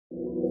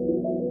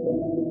Well,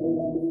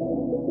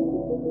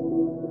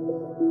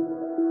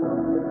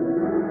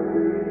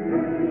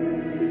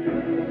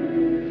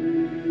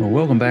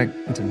 welcome back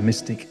to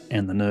Mystic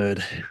and the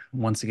Nerd.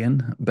 Once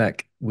again,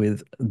 back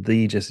with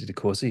the Jessie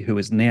DeCorsey, who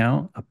is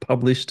now a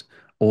published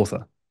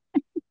author.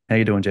 How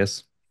you doing,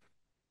 Jess?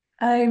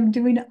 I'm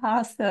doing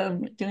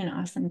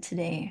awesome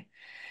today.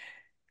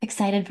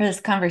 Excited for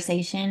this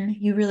conversation.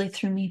 You really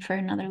threw me for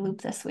another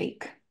loop this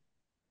week.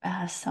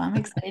 So I'm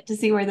excited to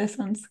see where this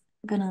one's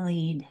gonna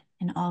lead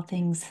in all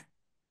things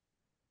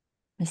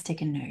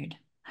mystic and nerd.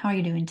 How are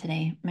you doing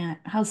today, Matt?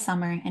 How's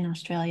summer in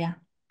Australia?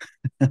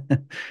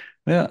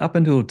 Well, up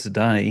until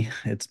today,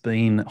 it's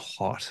been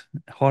hot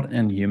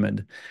and humid.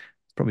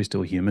 It's probably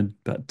still humid,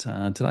 but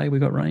today we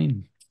got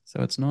rain,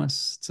 so it's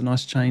nice. It's a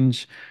nice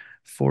change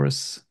for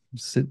us.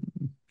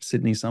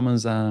 Sydney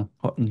summers are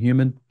hot and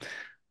humid,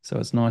 so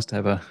it's nice to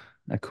have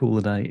a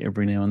cooler day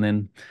every now and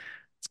then.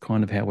 It's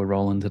kind of how we're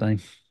rolling today.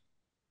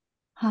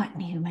 Hot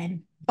and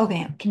humid.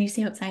 Okay, can you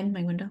see outside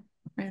my window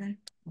right there?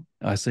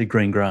 I see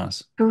green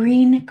grass.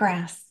 Green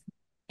grass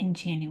in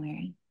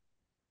January.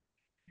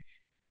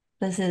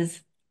 This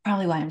is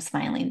probably why I'm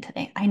smiling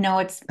today. I know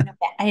it's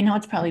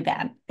probably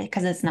bad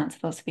because it's not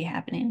supposed to be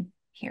happening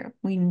here.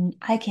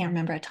 I can't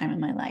remember a time in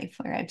my life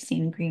where I've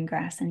seen green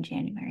grass in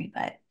January,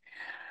 but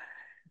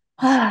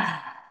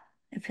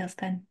it feels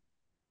good.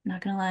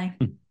 Not gonna lie.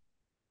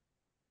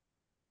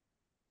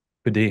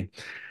 Good dear.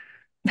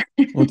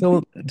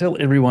 Well, tell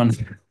everyone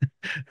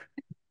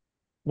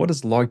what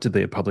it's like to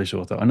be a published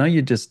author. I know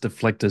you just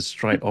deflected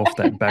straight off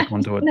that back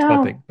onto a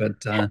topic, No,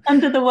 but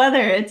under the weather.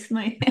 It's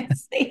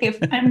safe.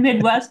 I'm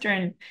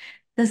Midwestern.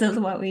 This is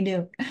what we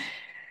do.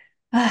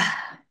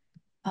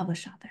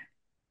 Published author.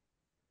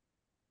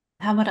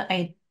 How about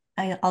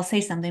I'll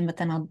say something, but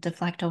then I'll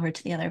deflect over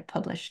to the other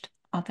published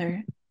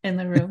author in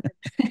the room.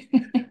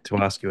 to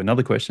ask you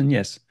another question,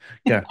 yes,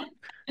 go.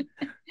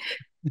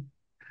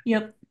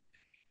 Yep.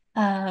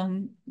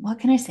 What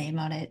can I say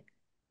about it?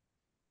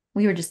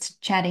 We were just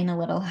chatting a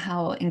little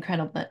how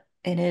incredible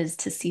it is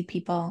to see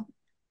people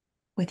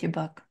with your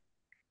book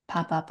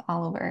pop up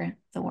all over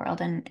the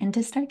world and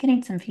to start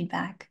getting some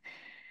feedback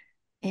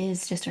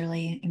is just a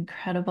really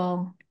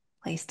incredible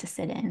place to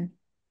sit in.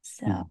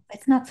 So Mm.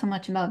 it's not so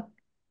much about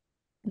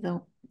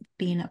the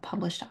being a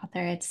published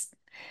author, it's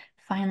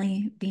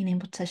finally being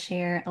able to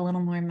share a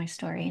little more of my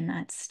story. And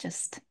that's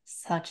just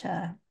such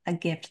a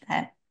gift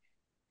that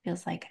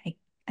feels like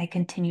I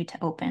continue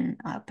to open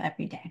up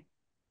every day.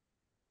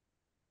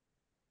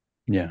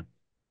 Yeah,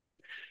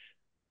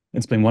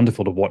 it's been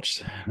wonderful to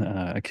watch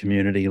a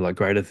community like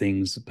Greater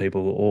Things,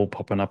 people all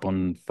popping up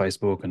on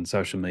Facebook and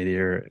social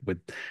media with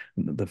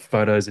the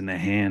photos in their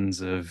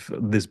hands of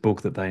this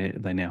book that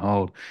they now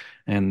hold.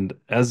 And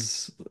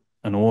as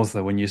an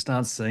author, when you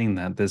start seeing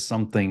that, there's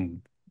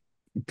something,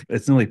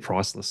 it's nearly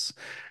priceless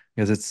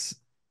because it's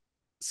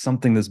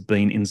something that's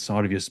been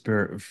inside of your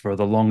spirit for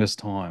the longest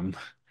time.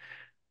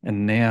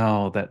 And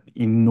now that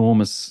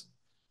enormous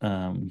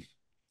um,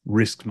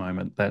 risk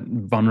moment, that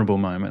vulnerable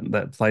moment,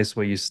 that place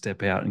where you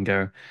step out and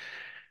go,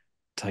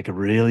 take a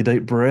really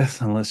deep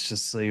breath and let's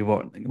just see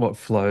what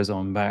flows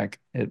on back.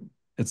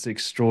 It's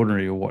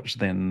extraordinary to watch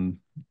then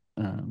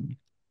um,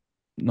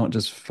 not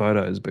just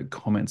photos, but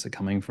comments are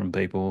coming from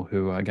people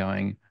who are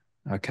going,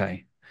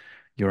 okay,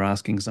 you're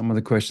asking some of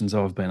the questions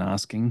I've been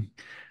asking,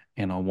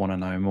 and I want to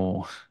know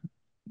more.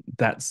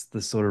 That's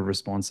the sort of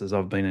responses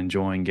I've been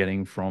enjoying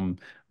getting from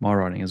my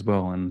writing as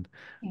well. And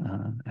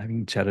Yeah.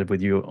 having chatted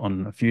with you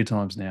on a few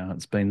times now,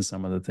 it's been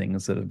some of the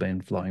things that have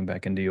been flowing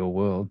back into your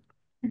world.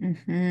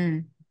 Hmm.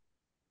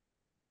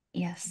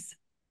 Yes.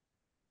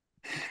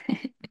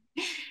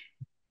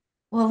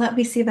 Well, let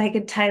me see if I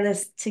could tie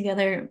this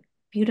together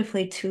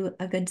beautifully to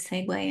a good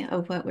segue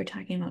of what we're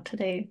talking about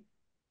today.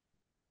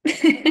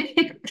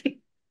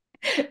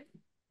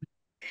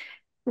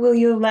 Will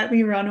you let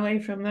me run away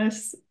from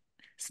this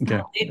Okay.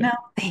 spotlight now?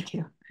 Thank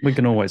you. We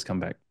can always come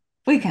back.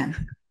 We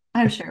can.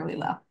 I'm sure we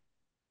will.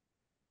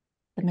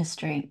 The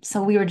mystery.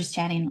 So we were just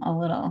chatting a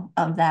little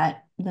of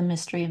that, the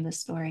mystery of the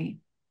story,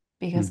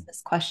 because Mm.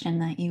 this question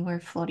that you were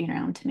floating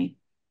around to me.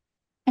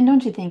 And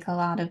don't you think a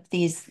lot of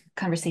these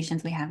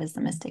conversations we have as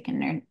the mystic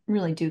and nerd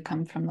really do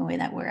come from the way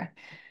that we're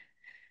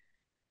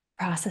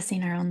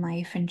processing our own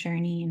life and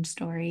journey and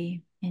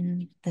story?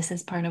 And this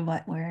is part of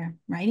what we're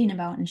writing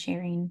about and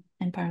sharing,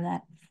 and part of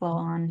that flow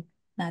on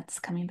that's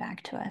coming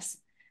back to us.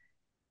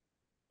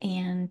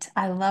 And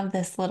I love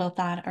this little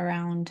thought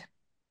around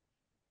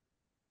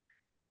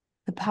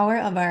the power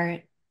of our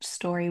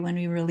story when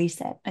we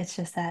release it. It's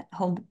just that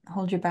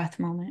hold your breath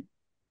moment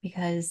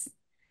because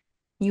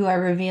you are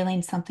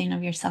revealing something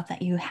of yourself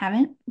that you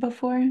haven't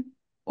before,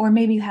 or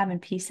maybe you have in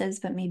pieces,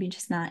 but maybe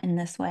just not in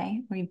this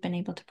way where you've been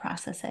able to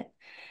process it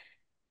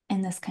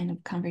in this kind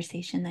of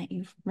conversation that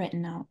you've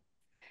written out.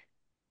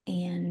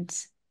 And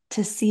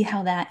to see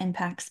how that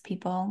impacts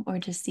people or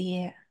to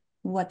see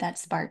what that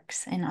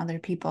sparks in other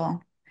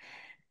people,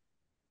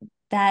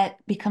 that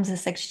becomes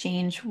this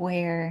exchange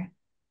where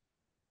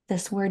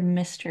this word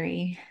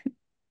mystery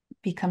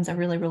becomes a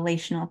really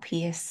relational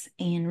piece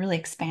and really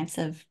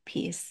expansive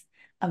piece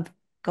of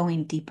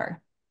going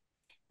deeper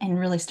and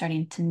really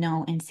starting to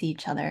know and see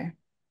each other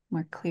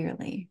more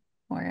clearly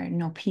or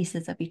know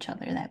pieces of each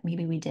other that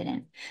maybe we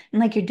didn't.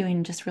 And like you're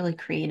doing just really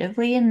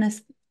creatively in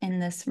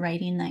this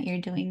writing that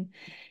you're doing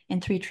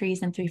in Three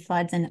Trees and Three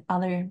Floods and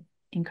other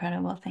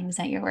incredible things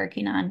that you're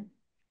working on,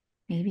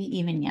 maybe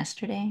even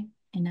yesterday.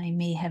 And I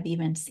may have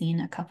even seen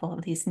a couple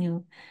of these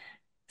new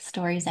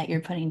stories that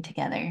you're putting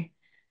together.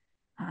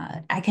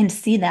 I can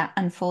see that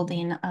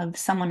unfolding of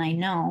someone I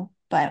know,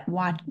 but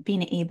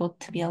being able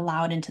to be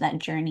allowed into that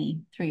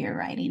journey through your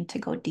writing to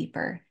go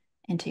deeper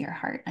into your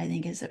heart, I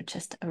think is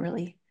just a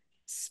really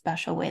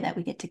special way that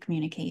we get to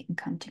communicate and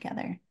come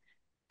together,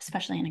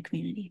 especially in a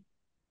community.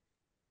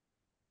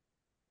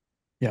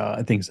 Yeah,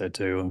 I think so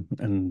too.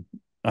 And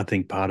I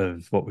think part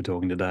of what we're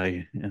talking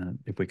today,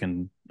 if we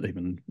can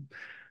even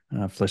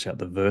flesh out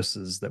the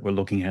verses that we're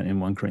looking at in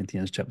 1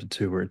 Corinthians chapter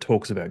 2, where it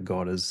talks about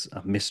God as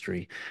a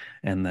mystery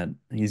and that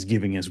he's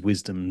giving us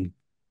wisdom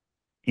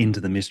into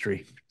the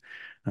mystery.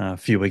 A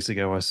few weeks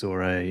ago, I saw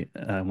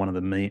one of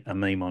a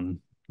meme on,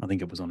 I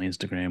think it was on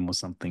Instagram or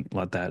something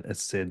like that. It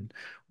said,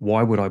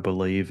 "Why would I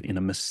believe in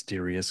a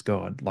mysterious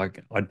God?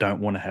 Like, I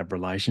don't want to have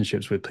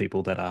relationships with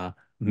people that are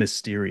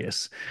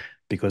mysterious,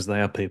 because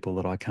they are people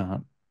that I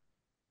can't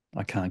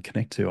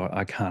connect to.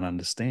 I can't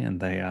understand.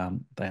 They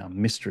are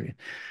mystery."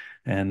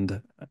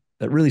 And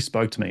that really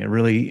spoke to me. It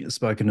really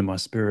spoke into my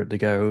spirit to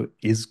go,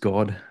 is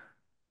God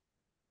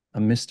a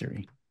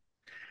mystery?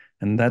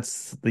 And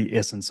that's the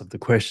essence of the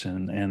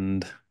question.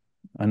 And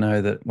I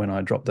know that when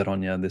I dropped that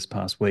on you this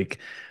past week,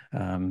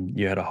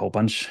 you had a whole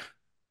bunch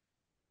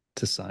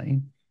to say.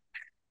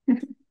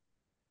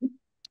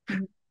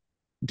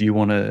 Do you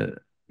want to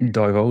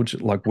divulge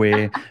like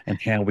where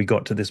and how we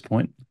got to this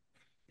point?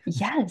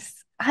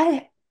 Yes,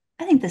 I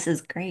think this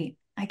is great.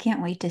 I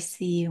can't wait to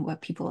see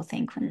what people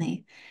think when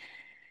they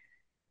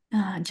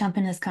jump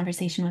in this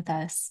conversation with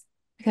us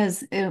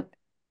because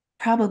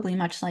probably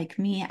much like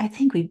me, I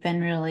think we've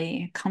been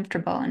really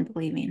comfortable in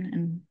believing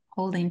and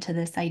holding to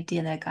this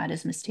idea that God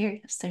is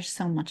mysterious. There's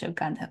so much of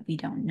God that we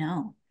don't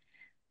know.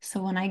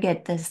 So when I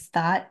get this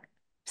thought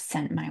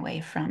sent my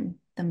way from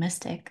the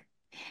mystic,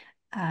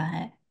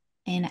 uh,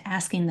 in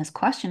asking this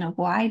question of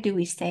why do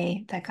we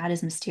say that God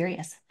is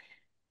mysterious?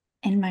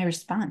 And my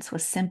response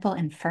was simple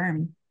and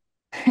firm.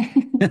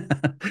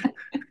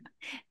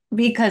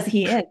 Because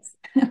he is.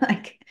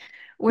 Like,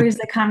 where's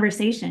the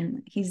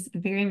conversation? He's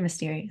very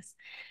mysterious.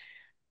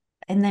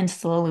 And then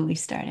slowly we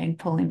started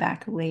pulling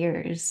back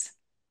layers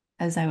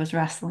as I was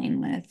wrestling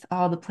with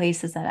all the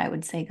places that I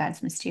would say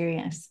God's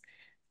mysterious.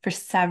 For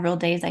several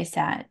days, I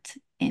sat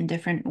in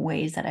different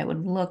ways that I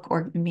would look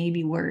or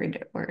maybe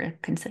word or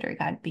consider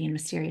God being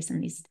mysterious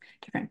in these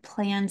different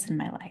plans in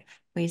my life,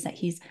 ways that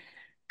He's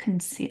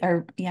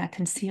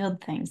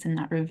concealed things and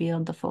not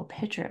revealed the full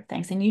picture of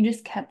things. And you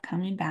just kept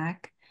coming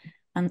back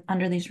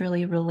under these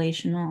really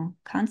relational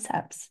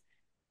concepts.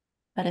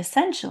 But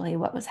essentially,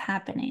 what was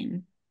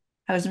happening,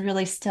 I was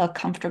really still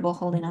comfortable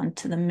holding on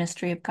to the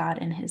mystery of God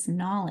and his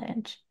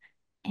knowledge.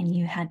 And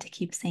you had to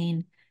keep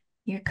saying,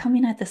 you're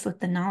coming at this with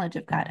the knowledge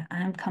of God.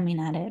 I'm coming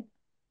at it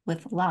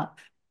with love.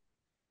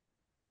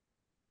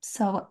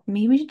 So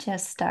maybe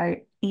just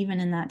start even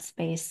in that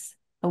space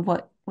of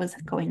what was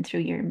going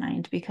through your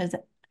mind, because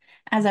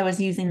as I was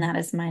using that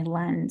as my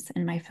lens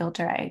and my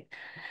filter, I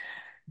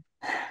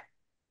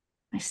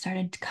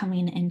started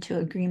coming into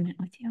agreement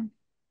with you.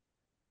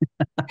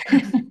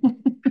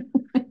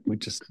 We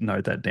just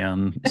note that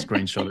down,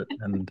 screenshot it,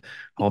 and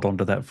hold on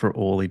to that for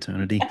all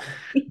eternity.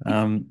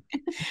 Um,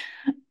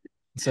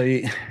 so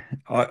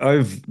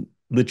I've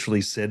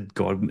literally said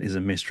God is a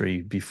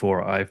mystery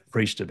before I've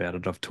preached about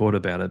it. I've taught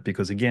about it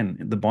because, again,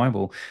 the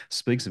Bible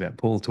speaks about,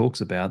 Paul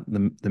talks about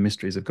the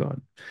mysteries of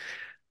God.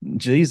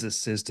 Jesus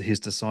says to his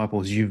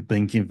disciples, "You've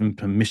been given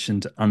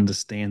permission to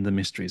understand the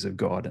mysteries of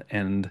God."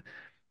 And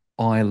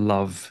I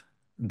love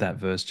that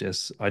verse,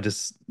 Jess. I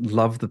just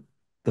love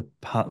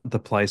the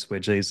place where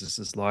Jesus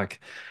is like,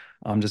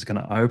 I'm just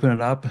going to open it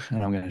up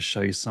and I'm going to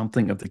show you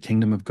something of the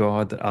kingdom of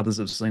God that others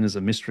have seen as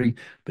a mystery,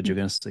 but you're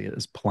going to see it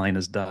as plain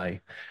as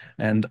day.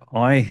 And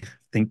I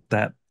think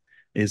that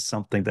is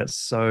something that's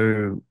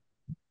so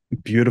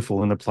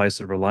beautiful in a place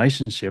of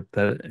relationship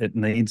that it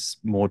needs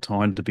more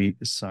time to be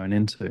sown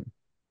into.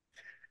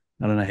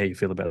 I don't know how you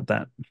feel about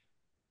that.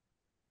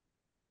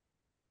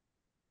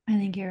 I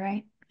think you're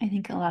right. I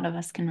think a lot of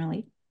us can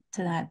relate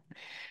to that.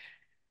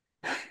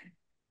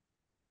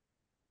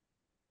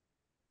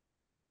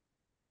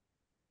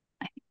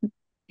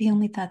 The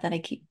only thought that I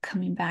keep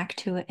coming back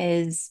to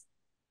is,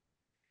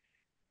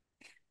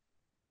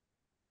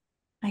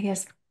 I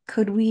guess,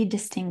 could we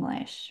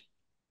distinguish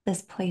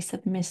this place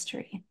of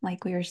mystery,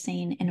 like we were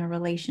saying in a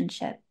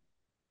relationship?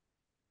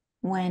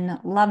 When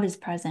love is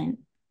present,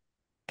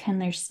 can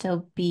there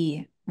still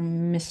be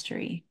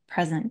mystery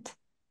present?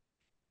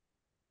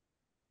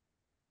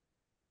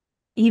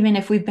 Even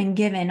if we've been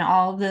given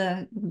all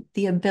the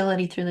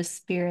ability through the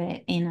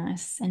Spirit in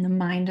us and the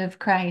mind of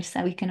Christ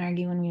that we can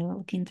argue when we're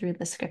looking through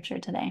the scripture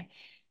today,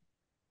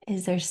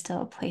 is there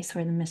still a place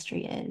where the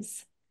mystery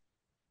is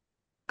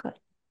good?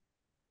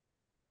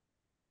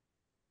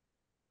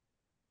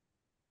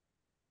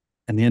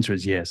 And the answer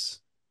is yes.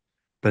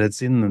 But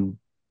it's in the,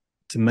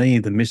 to me,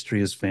 the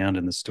mystery is found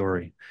in the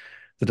story.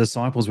 The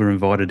disciples were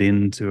invited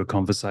into a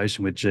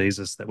conversation with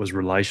Jesus that was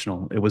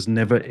relational. It was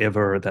never,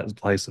 ever at that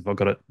place of, I've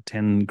got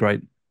 10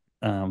 great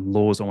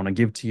laws I want to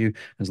give to you.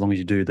 As long as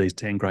you do these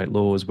 10 great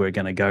laws, we're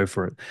going to go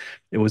for it.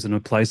 It was in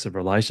a place of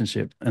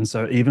relationship. And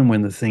so, even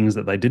when the things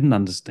that they didn't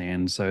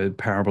understand, so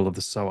parable of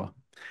the sower,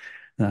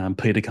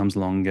 Peter comes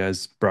along and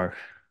goes, bro,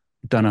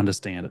 don't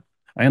understand it.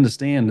 I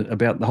understand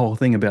about the whole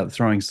thing about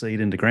throwing seed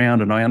into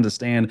ground, and I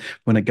understand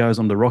when it goes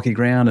onto rocky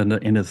ground and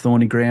into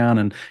thorny ground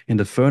and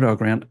into fertile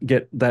ground,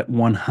 get that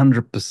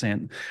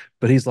 100%.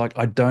 But he's like,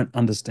 I don't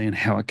understand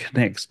how it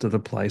connects to the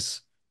place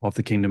of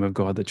the kingdom of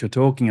God that you're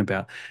talking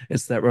about.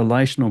 It's that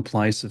relational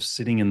place of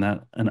sitting in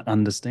that and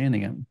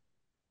understanding it.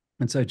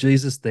 And so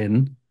Jesus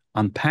then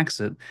unpacks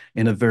it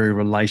in a very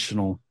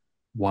relational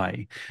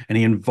way. And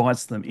he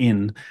invites them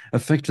in,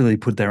 effectively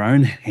put their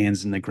own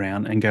hands in the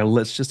ground and go,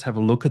 let's just have a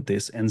look at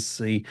this and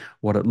see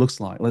what it looks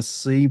like. Let's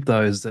see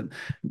those that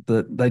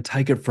they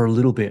take it for a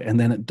little bit and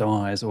then it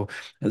dies, or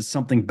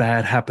something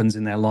bad happens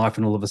in their life,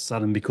 and all of a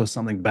sudden, because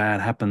something bad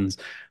happens,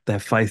 their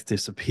faith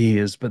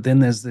disappears. But then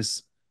there's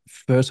this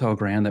fertile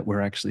ground that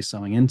we're actually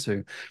sowing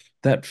into.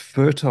 That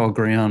fertile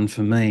ground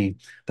for me,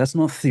 that's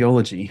not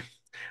theology.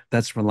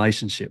 That's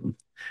relationship.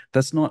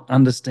 That's not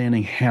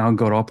understanding how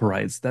God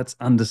operates. That's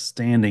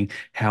understanding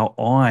how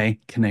I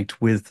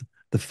connect with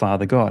the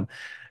Father God.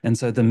 And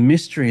so the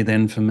mystery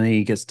then for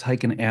me gets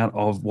taken out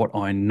of what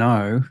I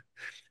know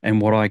and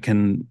what I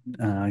can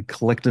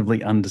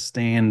collectively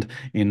understand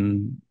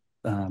in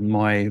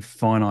my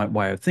finite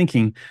way of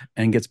thinking,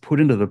 and gets put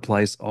into the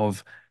place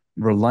of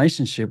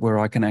relationship where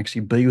I can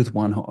actually be with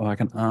one who I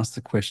can ask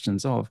the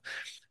questions of.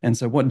 And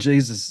so, what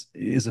Jesus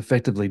is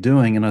effectively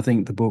doing, and I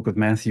think the book of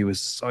Matthew is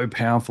so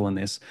powerful in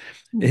this,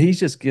 he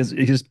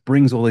just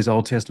brings all these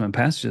Old Testament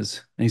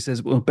passages and he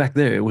says, well, back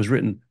there it was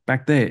written,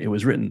 back there it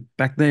was written,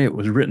 back there it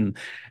was written,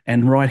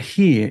 and right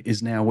here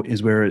is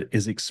where it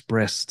is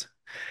expressed.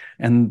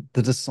 And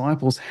the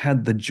disciples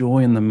had the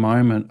joy in the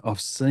moment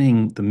of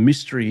seeing the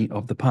mystery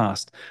of the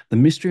past, the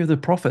mystery of the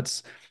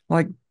prophets,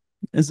 like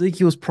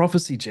Ezekiel's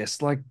prophecy,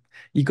 Jess. Like,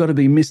 you got to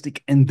be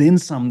mystic and then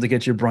some to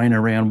get your brain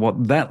around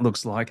what that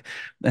looks like.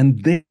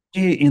 And there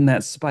in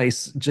that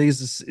space,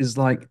 Jesus is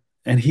like,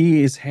 and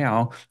here is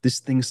how this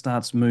thing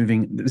starts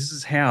moving. This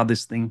is how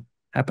this thing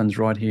happens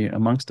right here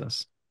amongst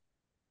us.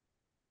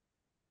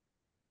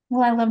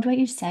 Well, I loved what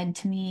you said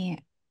to me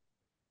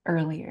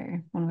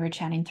earlier when we were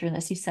chatting through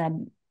this. You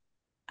said,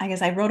 I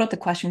guess I wrote up the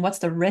question, what's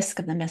the risk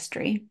of the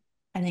mystery?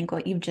 I think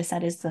what you've just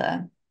said is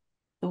the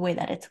way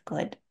that it's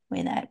good,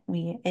 way that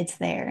it's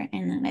there,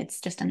 and then it's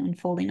just an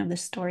unfolding of the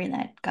story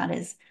that God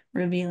is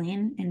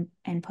revealing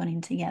and putting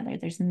together.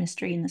 There's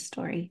mystery in the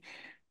story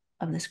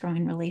of this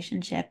growing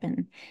relationship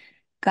and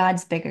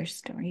God's bigger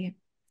story.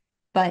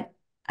 But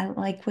I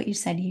like what you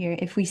said here.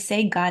 If we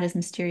say God is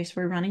mysterious,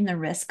 we're running the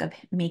risk of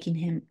making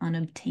him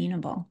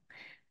unobtainable.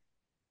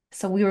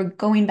 So we were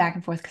going back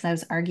and forth because I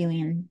was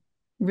arguing,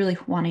 really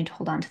wanting to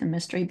hold on to the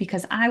mystery,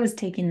 because I was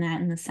taking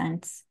that in the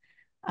sense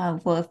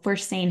of, well, if we're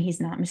saying he's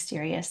not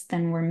mysterious,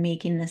 then we're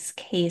making this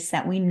case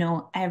that we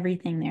know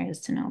everything there is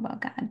to know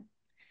about God.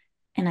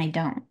 And I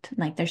don't.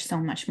 Like, there's so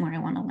much more I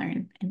want to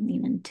learn and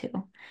lean into.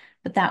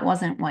 But that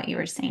wasn't what you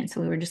were saying.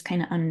 So we were just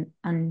kind of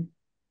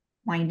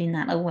unwinding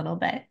that a little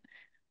bit.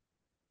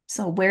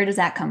 So where does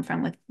that come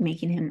from with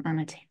making him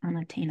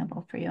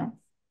unattainable for you?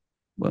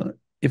 Well,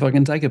 if I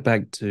can take it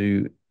back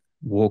to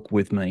Walk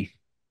With Me,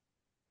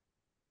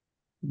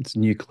 it's a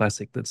new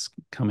classic that's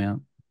come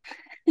out,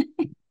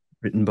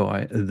 written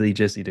by the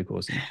Jessie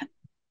DeCorsey.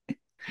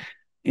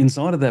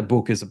 Inside of that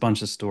book is a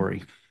bunch of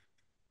story,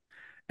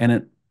 and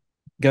it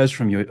goes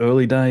from your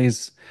early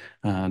days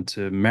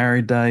to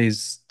married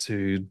days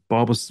to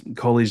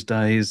college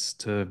days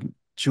to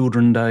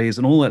children days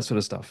and all that sort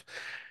of stuff.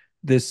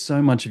 There's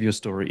so much of your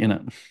story in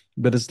it,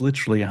 but it's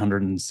literally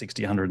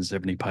 160,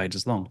 170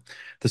 pages long.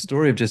 The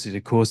story of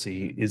Jessie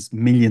DeCorsey is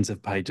millions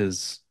of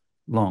pages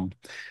long.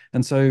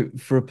 And so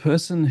for a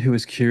person who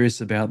is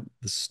curious about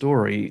the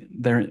story,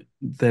 they're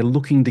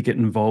looking to get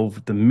involved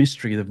with the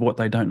mystery of what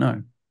they don't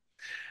know.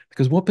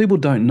 Because what people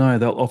don't know,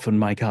 they'll often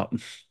make up.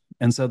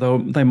 And so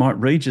they might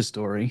read your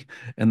story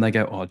and they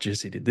go, oh,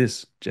 Jessie did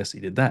this, Jessie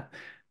did that.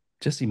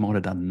 Jessie might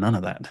have done none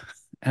of that.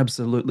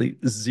 Absolutely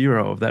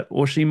zero of that,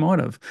 or she might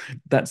have.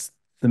 That's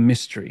the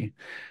mystery.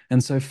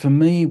 And so for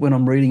me, when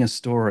I'm reading a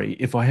story,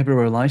 if I have a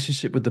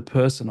relationship with the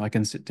person, I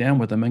can sit down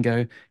with them and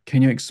go,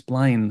 can you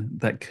explain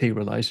that key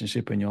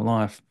relationship in your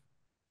life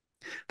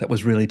that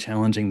was really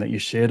challenging that you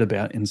shared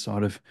about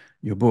inside of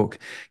your book?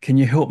 Can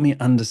you help me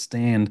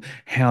understand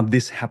how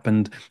this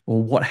happened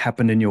or what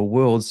happened in your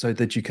world so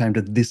that you came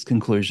to this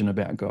conclusion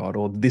about God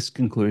or this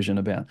conclusion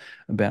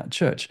about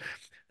church?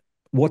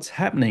 What's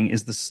happening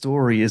is the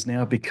story is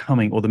now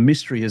becoming, or the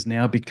mystery is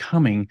now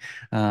becoming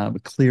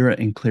clearer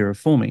and clearer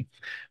for me.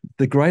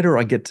 The greater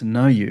I get to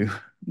know you,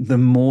 the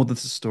more that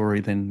the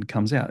story then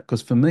comes out.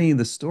 Because for me,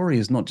 the story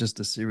is not just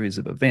a series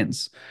of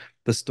events.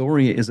 The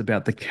story is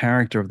about the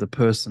character of the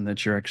person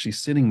that you're actually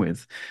sitting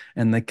with.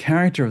 And the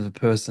character of the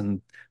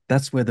person,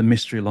 that's where the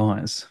mystery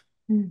lies.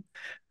 Mm.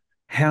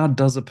 How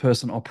does a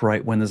person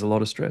operate when there's a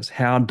lot of stress?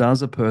 How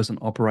does a person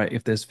operate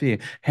if there's fear?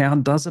 How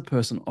does a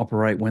person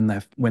operate when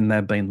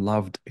they've been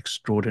loved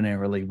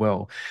extraordinarily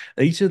well?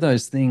 Each of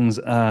those things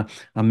are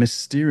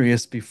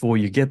mysterious before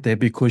you get there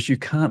because you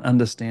can't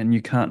understand,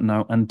 you can't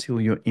know until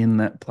you're in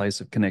that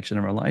place of connection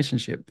and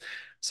relationship.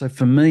 So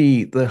for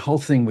me, the whole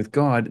thing with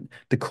God,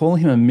 to call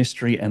him a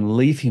mystery and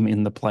leave him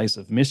in the place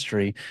of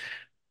mystery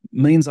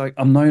means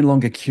I'm no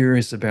longer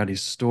curious about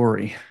his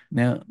story.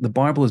 Now, the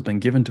Bible has been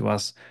given to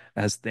us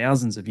as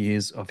thousands of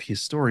years of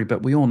his story,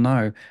 but we all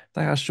know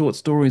they are short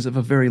stories of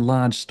a very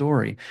large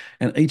story.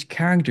 And each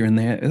character in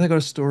there, they've got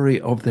a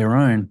story of their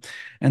own.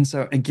 And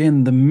so,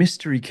 again, the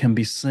mystery can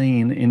be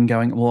seen in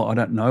going, well, I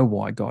don't know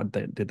why God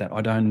did that.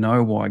 I don't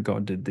know why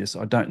God did this.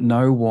 I don't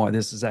know why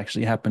this has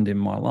actually happened in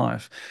my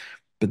life.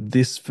 But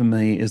this for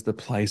me is the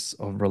place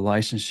of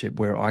relationship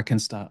where I can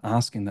start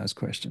asking those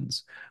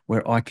questions,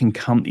 where I can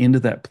come into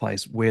that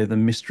place where the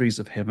mysteries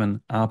of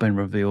heaven are being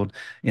revealed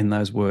in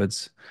those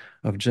words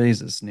of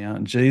Jesus. Now,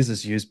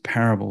 Jesus used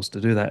parables to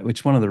do that,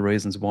 which is one of the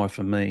reasons why,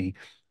 for me,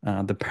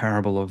 the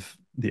parable of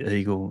the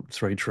eagle,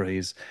 three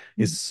trees,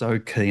 is Mm. so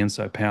key and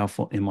so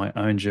powerful in my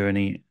own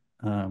journey,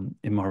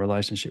 in my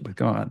relationship with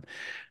God.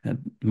 It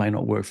may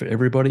not work for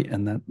everybody,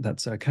 and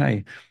that's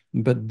okay.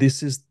 But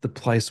this is the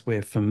place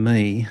where, for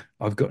me,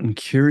 I've gotten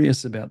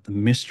curious about the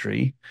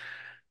mystery,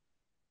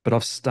 but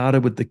I've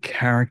started with the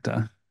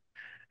character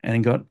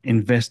and got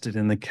invested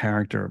in the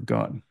character of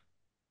God.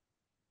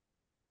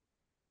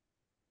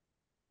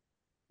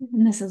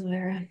 And this is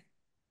where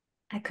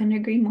I couldn't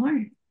agree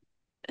more.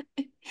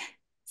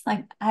 It's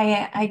like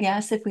I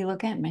guess if we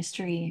look at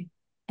mystery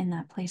in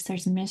that place,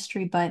 there's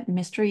mystery, but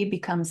mystery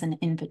becomes an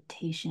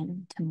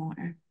invitation to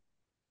more.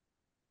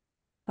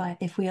 But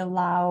if we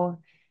allow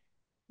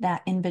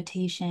that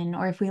invitation,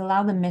 or if we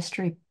allow the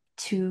mystery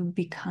to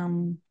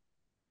become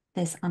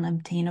this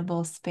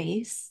unobtainable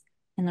space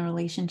in the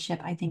relationship,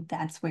 I think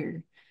that's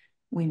where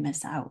we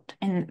miss out.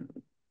 And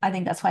I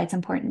think that's why it's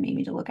important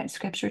maybe to look at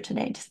scripture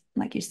today, just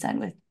like you said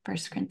with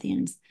First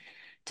Corinthians,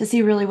 to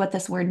see really what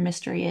this word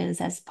mystery is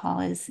as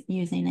Paul is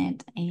using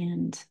it,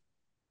 and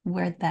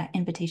where that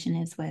invitation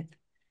is with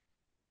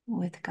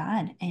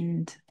God,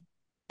 and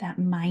that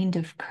mind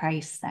of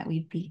Christ that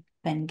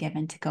been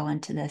given to go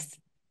into this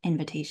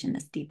invitation,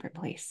 this deeper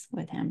place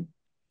with him.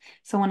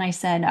 So when I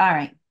said, all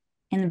right,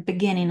 in the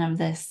beginning of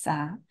this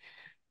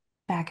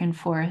back and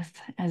forth,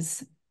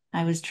 as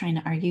I was trying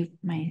to argue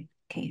my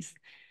case,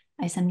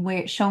 I said,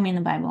 "Where? Show me in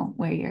the Bible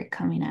where you're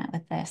coming at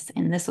with this."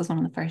 And this was one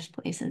of the first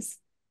places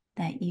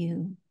that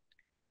you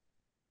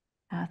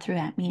threw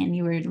at me, and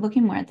you were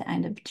looking more at the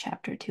end of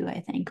chapter 2, I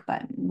think.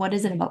 But what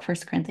is it about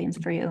First Corinthians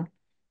for you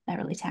that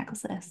really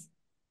tackles this?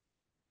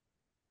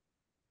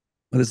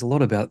 Well, there's a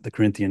lot about the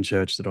Corinthian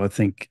church that I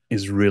think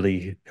is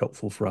really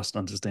helpful for us to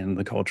understand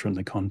the culture and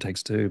the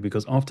context too,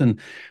 because often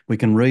we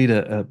can read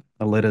a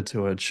letter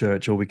to a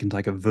church, or we can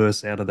take a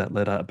verse out of that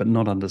letter, but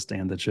not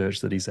understand the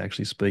church that he's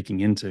actually speaking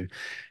into.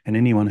 And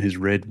anyone who's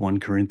read 1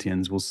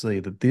 Corinthians will see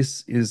that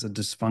this is a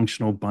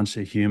dysfunctional bunch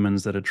of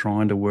humans that are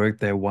trying to work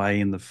their way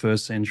in the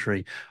first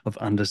century of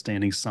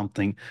understanding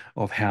something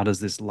of how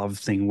does this love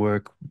thing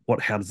work?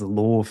 How does the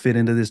law fit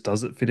into this?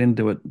 Does it fit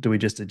into it? Do we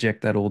just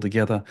eject that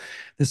altogether?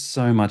 There's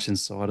so much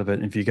inside of it.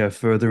 And if you go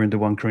further into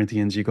 1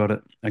 Corinthians, you got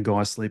a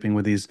guy sleeping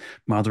with his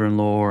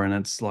mother-in-law, and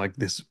it's like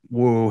this,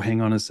 whoa, hang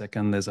on a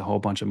second. There's a whole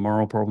bunch of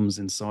moral problems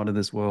inside of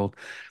this world.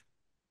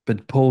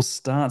 But Paul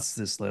starts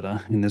this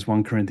letter in this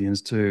 1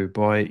 Corinthians 2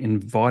 by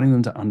inviting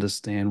them to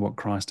understand what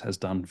Christ has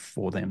done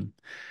for them.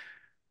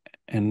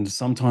 And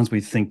sometimes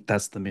we think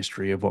that's the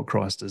mystery of what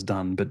Christ has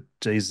done, but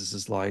Jesus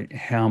is like,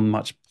 how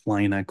much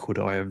plainer could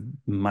I have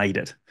made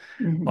it?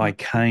 I Mhm.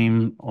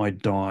 came, I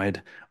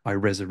died, I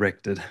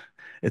resurrected.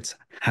 It's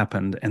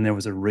happened, and there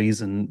was a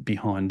reason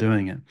behind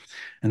doing it.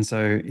 And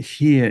so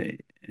here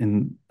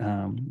in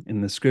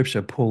the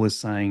scripture, Paul is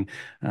saying,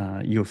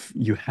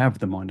 you have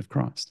the mind of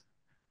Christ.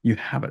 You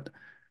have it.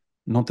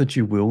 Not that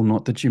you will,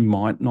 not that you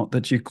might, not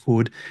that you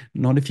could,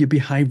 not if you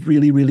behave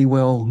really, really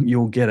well,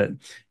 you'll get it.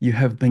 You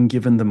have been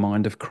given the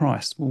mind of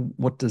Christ. Well,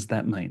 what does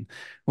that mean?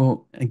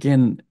 Well,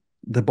 again,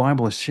 the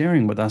Bible is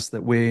sharing with us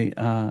that we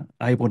are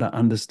able to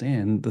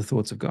understand the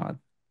thoughts of God.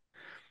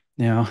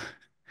 Now,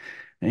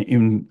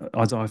 in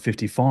Isaiah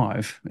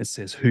 55, it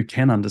says, who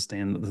can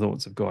understand the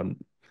thoughts of God?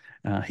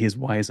 His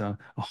ways are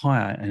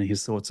higher and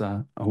his thoughts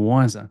are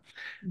wiser.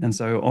 And Mhm.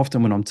 so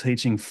often when I'm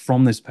teaching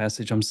from this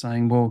passage, I'm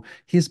saying, well,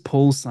 here's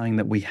Paul saying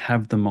that we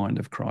have the mind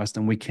of Christ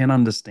and we can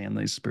understand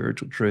these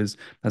spiritual truths.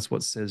 That's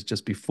what it says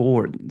just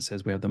before it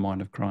says we have the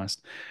mind of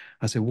Christ.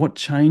 I said, what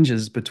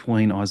changes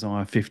between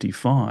Isaiah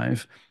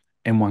 55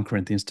 and 1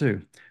 Corinthians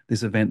 2?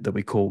 This event that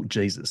we call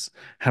Jesus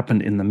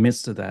happened in the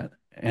midst of that.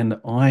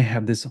 And I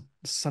have this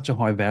such a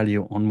high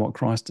value on what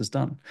Christ has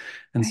done.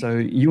 And Right. so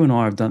you and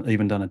I have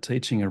even done a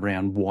teaching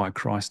around why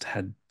Christ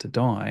had to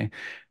die,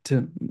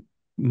 to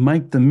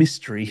make the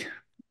mystery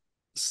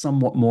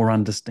somewhat more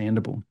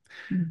understandable.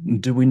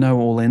 Mhm. Do we know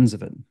all ends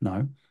of it?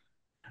 No.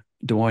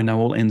 Do I know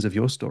all ends of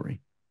your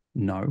story?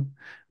 No.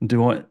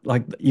 Do I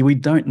like we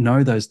don't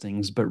know those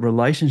things, but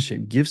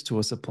relationship gives to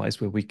us a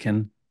place where we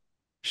can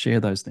share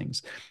those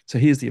things. So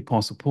here's the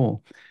Apostle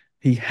Paul.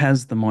 He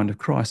has the mind of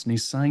Christ, and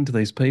he's saying to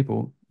these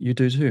people, you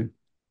do too.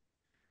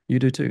 You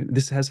do too.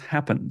 This has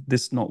happened.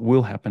 This not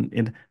will happen.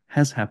 It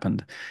has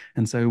happened.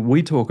 And so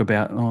we talk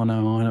about, oh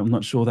no, I'm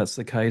not sure that's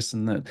the case.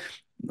 And that,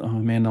 oh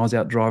man, I was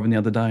out driving the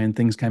other day and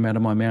things came out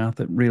of my mouth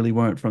that really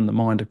weren't from the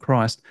mind of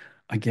Christ.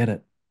 I get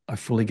it. I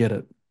fully get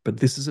it. But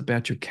this is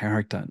about your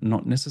character,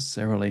 not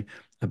necessarily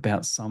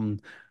about some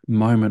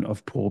moment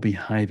of poor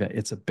behavior.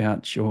 It's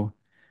about your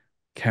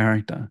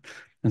character.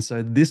 And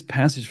so this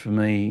passage for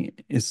me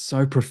is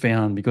so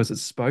profound because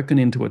it's spoken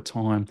into a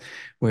time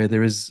where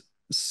there is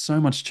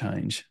so much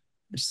change,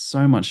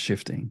 so much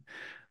shifting,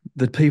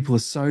 that people are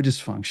so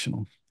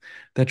dysfunctional.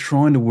 They're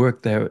trying to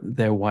work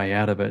their way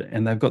out of it.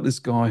 And they've got this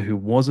guy who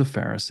was a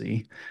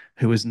Pharisee,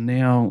 who is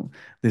now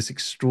this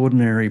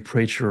extraordinary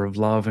preacher of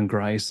love and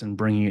grace and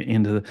bringing it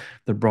into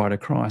the bride of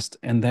Christ.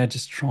 And they're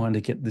just trying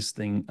to get this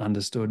thing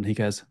understood. And he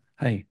goes,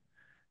 hey,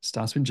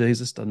 starts with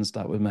Jesus, doesn't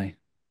start with me.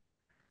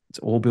 It's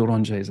all built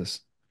on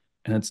Jesus.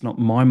 And it's not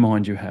my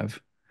mind you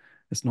have.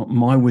 It's not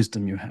my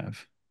wisdom you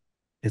have.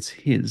 It's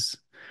his.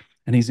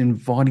 And he's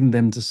inviting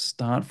them to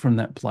start from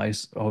that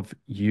place of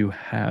you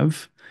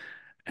have.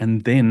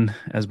 And then,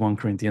 as 1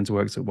 Corinthians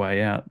works its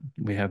way out,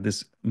 we have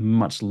this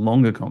much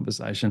longer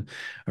conversation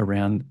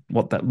around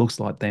what that looks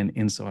like then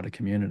inside a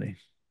community.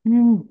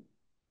 Mm.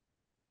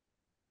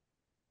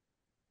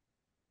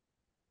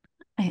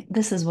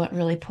 This is what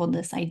really pulled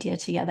this idea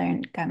together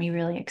and got me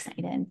really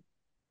excited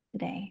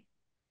today.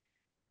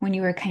 When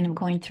you were kind of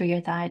going through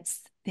your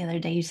thoughts the other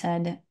day, you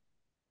said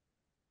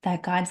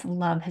that God's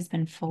love has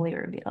been fully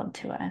revealed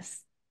to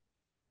us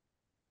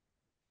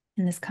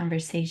in this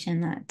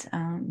conversation, that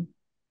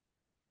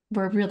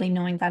we're really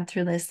knowing God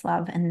through this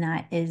love. And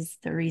that is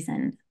the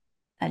reason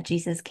that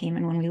Jesus came.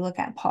 And when we look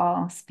at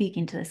Paul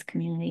speaking to this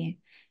community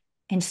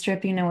and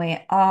stripping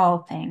away all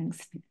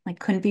things, like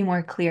couldn't be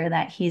more clear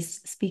that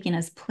he's speaking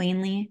as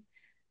plainly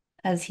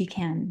as he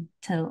can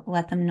to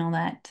let them know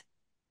that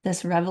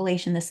this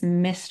revelation, this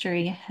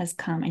mystery has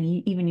come. And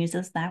he even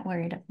uses that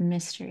word of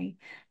mystery.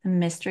 The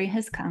mystery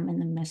has come, and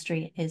the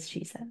mystery is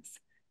Jesus.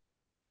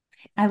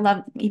 I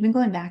love even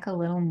going back a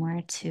little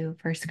more to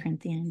 1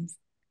 Corinthians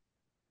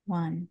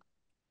 1.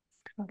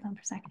 Scroll down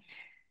for a second.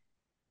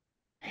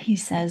 He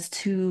says,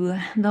 to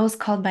those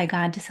called by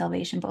God to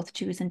salvation, both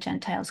Jews and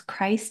Gentiles,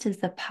 Christ is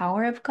the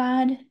power of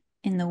God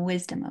and the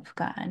wisdom of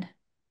God.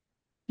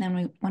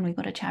 Then when we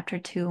go to chapter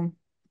 2,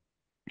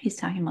 he's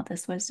talking about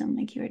this wisdom,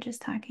 like you were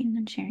just talking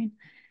and sharing.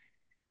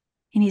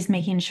 And he's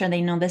making sure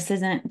they know this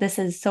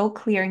is so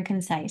clear and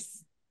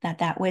concise that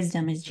that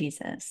wisdom is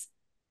Jesus.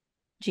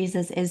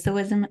 Jesus is the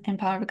wisdom and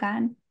power of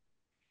God.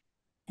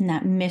 And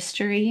that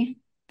mystery,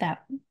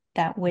 that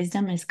that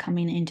wisdom is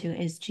coming into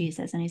is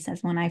Jesus. And he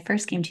says, when I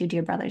first came to you,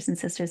 dear brothers and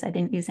sisters, I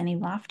didn't use any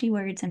lofty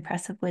words,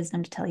 impressive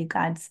wisdom to tell you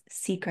God's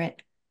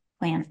secret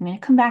plan. I'm going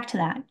to come back to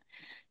that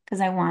because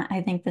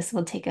I think this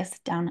will take us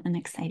down an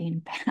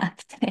exciting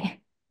path today.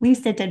 At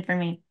least it did for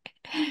me.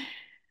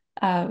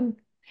 Um,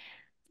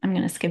 I'm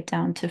going to skip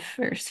down to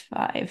verse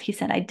 5. He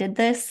said, I did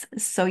this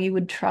so you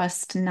would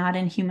trust not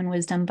in human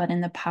wisdom, but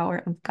in the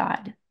power of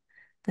God.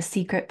 The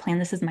secret plan.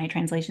 This is my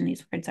translation.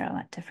 These words are a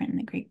lot different in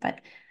the Greek,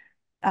 but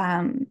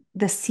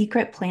the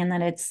secret plan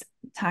that it's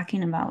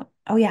talking about.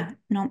 Oh yeah,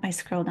 no, I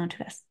scrolled down to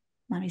this.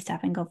 Let me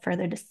stop and go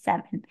further to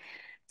 7.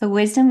 The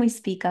wisdom we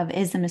speak of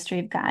is the mystery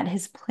of God,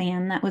 his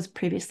plan that was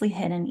previously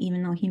hidden,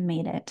 even though he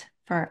made it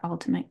for our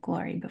ultimate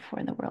glory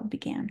before the world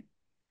began.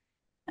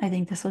 I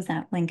think this was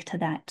that link to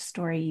that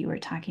story you were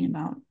talking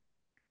about.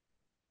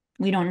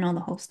 We don't know the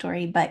whole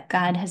story, but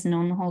God has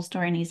known the whole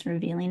story and he's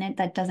revealing it.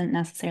 That doesn't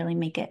necessarily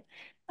make it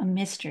a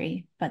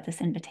mystery, but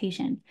this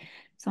invitation.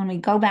 So when we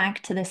go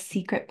back to this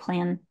secret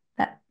plan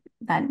that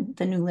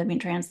the New Living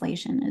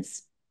Translation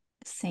is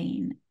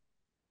saying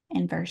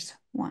in verse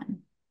 1,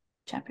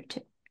 chapter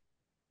 2,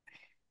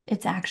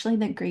 it's actually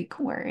the Greek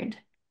word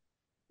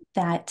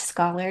that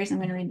scholars, I'm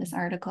going to read this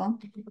article,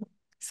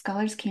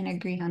 scholars can't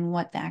agree on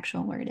what the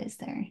actual word is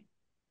there.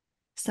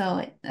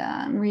 So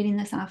I'm reading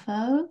this off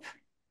of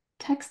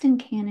Text and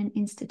Canon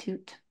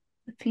Institute,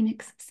 the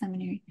Phoenix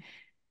Seminary.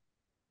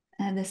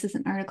 This is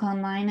an article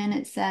online, and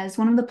it says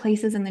one of the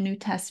places in the New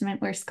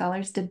Testament where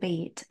scholars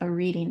debate a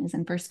reading is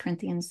in 1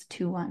 Corinthians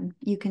 2:1.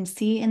 You can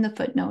see in the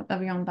footnote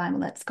of your own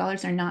Bible that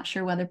scholars are not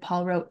sure whether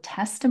Paul wrote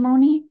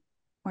testimony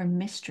or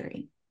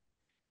mystery.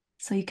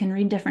 So you can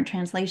read different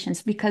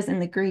translations because in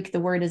the Greek, the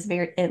word is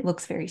it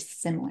looks very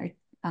similar.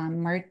 Did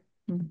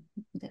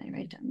I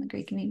write down the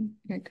Greek name?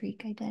 Your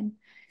Greek, I did.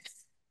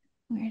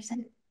 Where is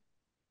it?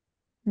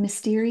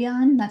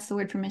 Mysterion, that's the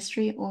word for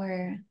mystery,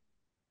 or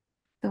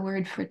the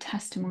word for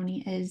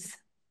testimony is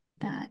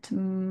that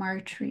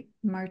martrorion.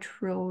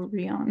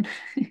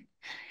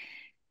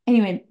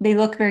 Anyway, they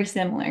look very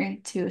similar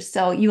too.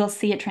 So you will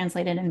see it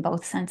translated in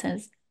both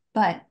senses,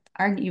 but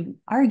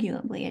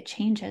arguably it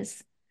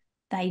changes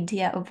the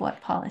idea of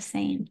what Paul is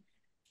saying.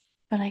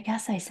 But I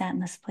guess I sat in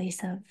this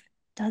place of,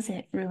 does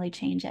it really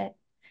change it?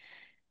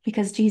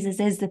 Because Jesus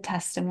is the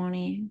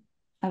testimony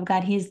of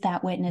God. He's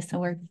that witness. The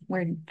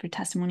word for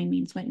testimony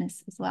means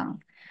witness as well,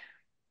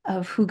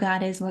 of who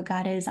God is, what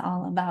God is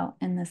all about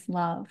in this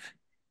love.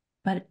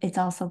 But it's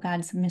also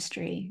God's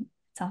mystery.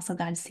 It's also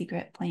God's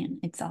secret plan.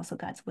 It's also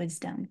God's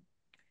wisdom.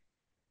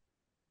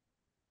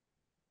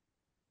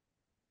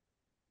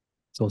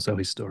 It's also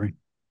his story.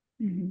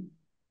 Mm-hmm.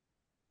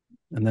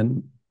 And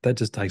then that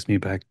just takes me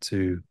back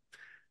to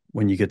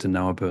when you get to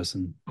know a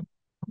person,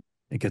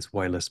 it gets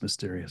way less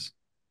mysterious.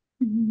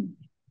 Mm-hmm.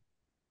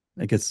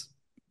 It gets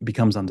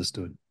becomes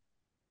understood.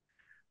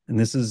 And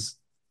this is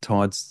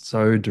tied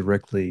so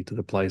directly to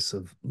the place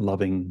of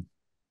loving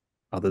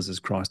others as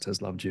Christ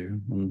has loved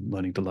you and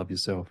learning to love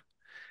yourself.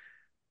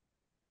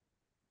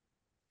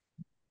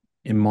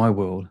 In my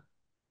world,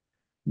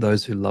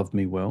 those who love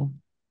me well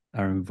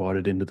are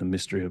invited into the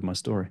mystery of my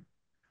story.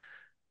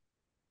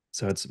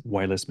 So it's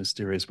way less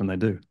mysterious when they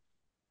do.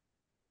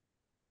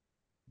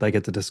 They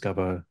get to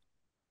discover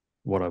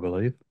what I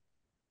believe,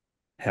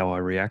 how I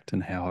react,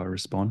 and how I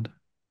respond.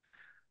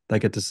 They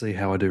get to see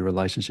how I do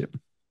relationship.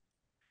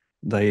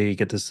 They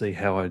get to see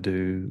how I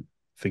do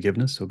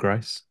forgiveness or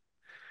grace.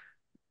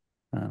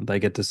 They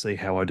get to see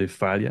how I do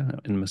failure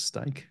and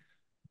mistake.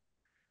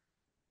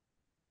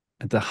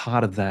 At the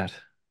heart of that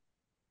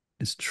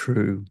is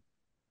true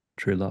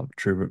love,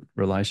 true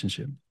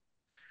relationship.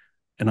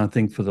 And I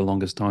think for the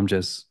longest time,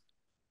 Jess,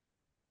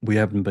 we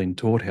haven't been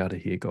taught how to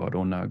hear God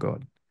or know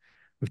God.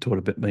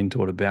 We've been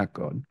taught about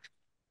God.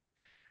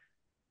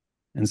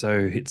 And so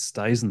it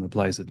stays in the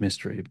place of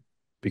mystery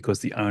because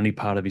the only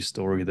part of his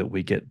story that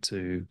we get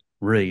to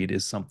read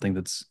is something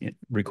that's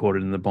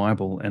recorded in the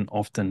Bible. And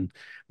often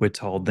we're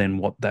told then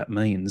what that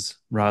means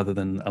rather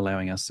than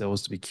allowing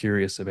ourselves to be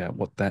curious about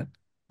what that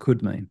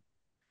could mean.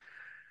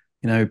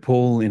 You know,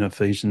 Paul in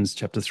Ephesians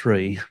chapter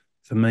 3,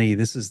 for me,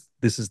 this is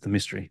the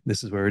mystery.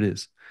 This is where it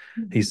is.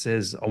 He Mm-hmm.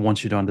 says, I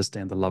want you to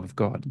understand the love of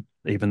God,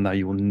 even though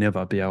you will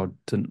never be able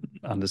to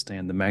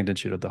understand the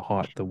magnitude of the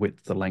height, the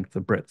width, the length,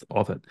 the breadth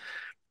of it.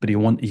 But he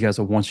goes,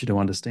 I want you to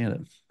understand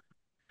it.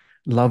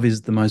 Love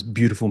is the most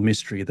beautiful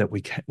mystery that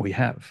we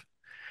have.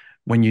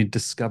 When you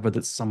discover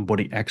that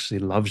somebody actually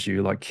loves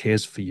you, like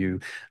cares for you,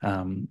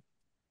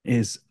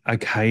 is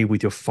okay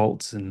with your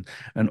faults and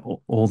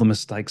all the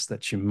mistakes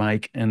that you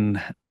make,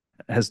 and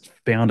has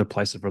found a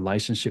place of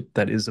relationship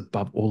that is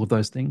above all of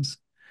those things,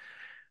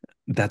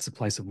 that's a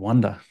place of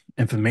wonder.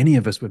 And for many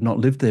of us, we've not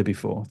lived there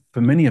before.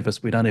 For many of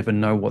us, we don't even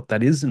know what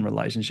that is in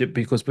relationship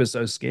because we're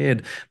so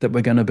scared that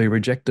we're going to be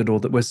rejected, or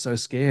that we're so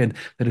scared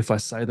that if I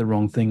say the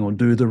wrong thing or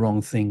do the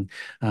wrong thing,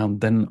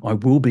 then I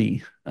will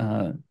be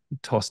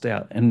tossed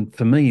out. And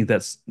for me,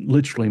 that's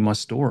literally my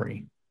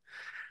story.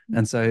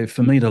 And so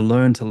for me to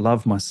learn to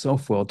love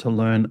myself well, to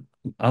learn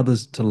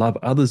others to love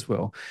others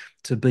well,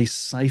 to be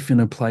safe in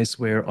a place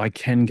where I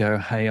can go,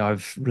 hey,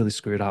 I've really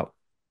screwed up.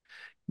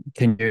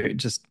 Can you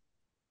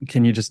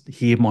just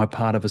hear my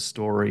part of a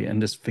story and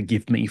just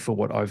forgive me for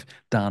what I've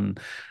done?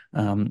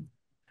 Um,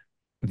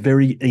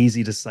 Very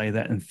easy to say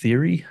that in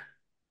theory,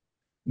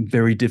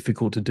 very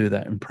difficult to do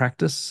that in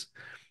practice.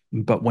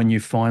 But when you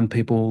find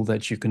people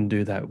that you can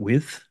do that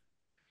with,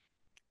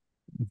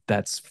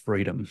 that's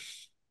freedom.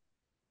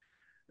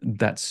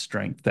 That's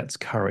strength, that's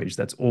courage,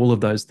 that's all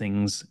of those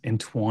things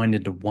entwined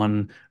into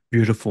one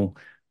beautiful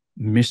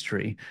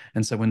mystery.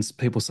 And so when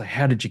people say,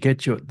 how did you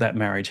get that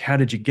marriage? How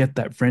did you get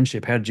that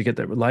friendship? How did you get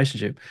that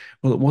relationship?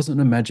 Well, it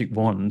wasn't a magic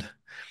wand.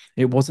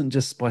 It wasn't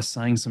just by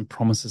saying some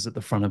promises at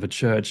the front of a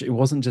church. It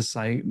wasn't just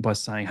by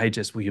saying, hey,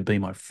 Jess, will you be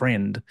my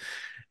friend?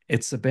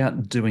 It's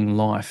about doing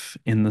life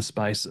in the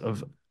space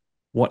of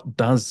what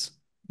does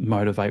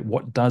motivate,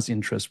 what does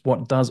interest,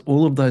 what does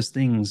all of those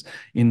things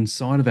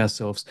inside of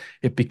ourselves.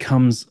 It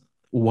becomes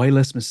way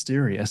less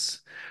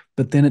mysterious,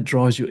 but then it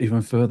drives you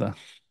even further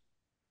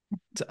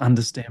to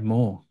understand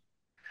more,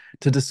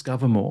 to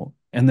discover more.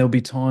 And there'll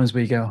be times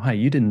where you go, hey,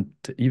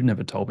 you've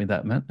never told me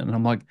that, Matt. And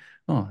I'm like,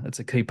 oh, it's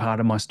a key part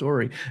of my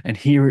story. And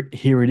here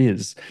it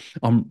is.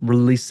 I'm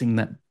releasing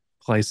that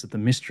place of the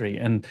mystery.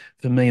 And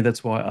for me,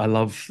 that's why I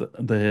love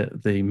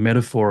the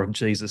metaphor of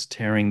Jesus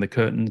tearing the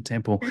curtain in the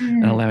temple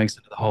and Mm. allowing us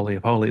into the Holy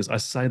of Holies. I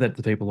say that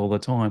to people all the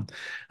time.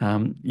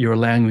 You're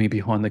allowing me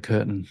behind the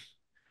curtain.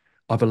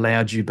 I've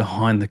allowed you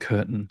behind the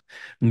curtain.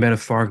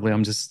 Metaphorically,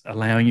 I'm just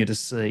allowing you to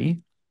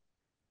see.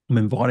 I'm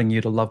inviting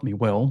you to love me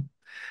well,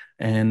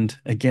 and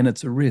again,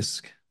 it's a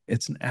risk.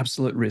 It's an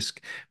absolute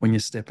risk when you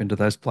step into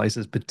those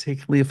places,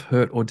 particularly if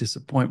hurt or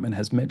disappointment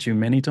has met you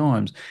many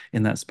times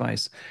in that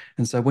space.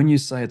 And so when you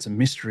say it's a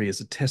mystery,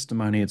 it's a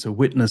testimony, it's a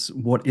witness,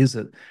 what is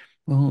it?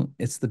 Well,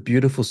 it's the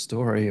beautiful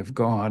story of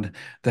God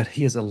that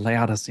He has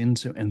allowed us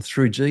into and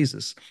through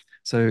Jesus.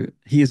 So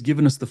He has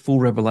given us the full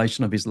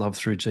revelation of His love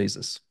through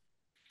Jesus,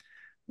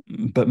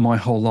 but my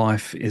whole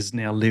life is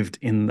now lived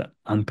in the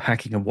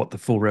unpacking of what the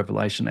full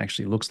revelation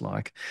actually looks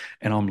like.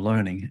 And I'm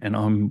learning and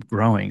I'm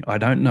growing. I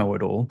don't know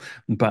it all,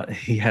 but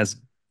He has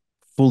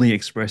fully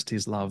expressed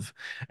His love.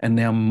 And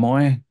now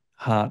my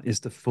heart is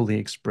to fully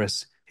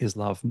express His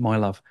love, my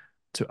love,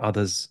 to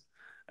others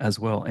as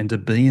well, and to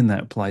be in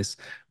that place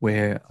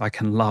where I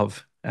can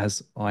love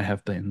as I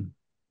have been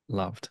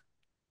loved.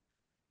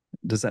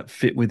 Does that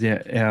fit with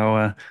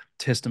our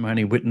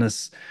testimony,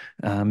 witness,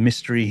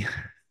 mystery?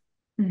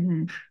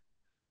 Hmm.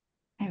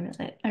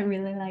 I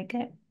really like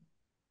it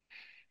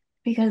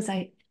because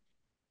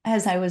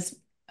as I was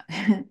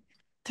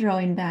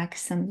throwing back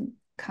some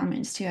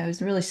comments too, I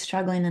was really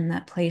struggling in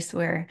that place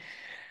where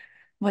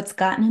what's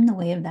gotten in the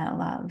way of that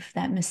love,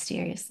 that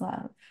mysterious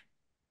love,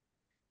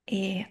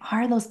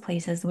 are those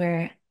places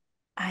where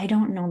I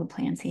don't know the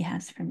plans he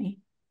has for me,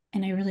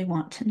 and I really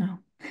want to know.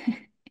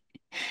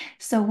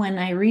 So when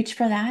I reach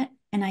for that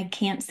and I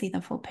can't see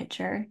the full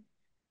picture,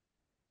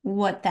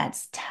 what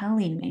that's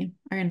telling me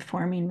or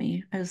informing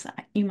me is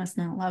you must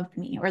not love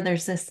me. Or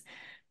there's this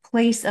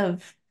place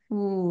of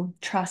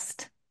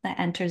trust that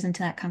enters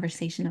into that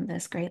conversation of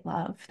this great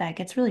love that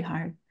gets really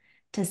hard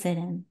to sit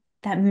in.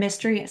 That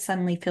mystery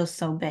suddenly feels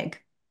so big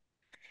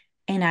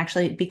and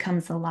actually it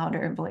becomes a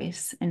louder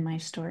voice in my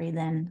story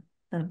than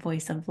the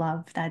voice of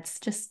love. That's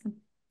just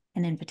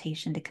an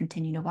invitation to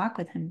continue to walk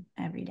with him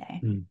every day.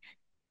 Mm.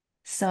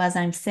 So as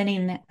I'm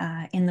sitting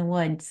in the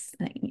woods,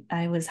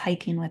 I was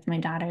hiking with my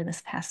daughter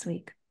this past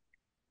week,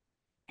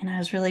 and I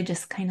was really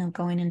just kind of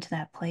going into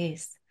that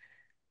place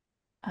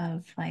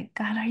of like,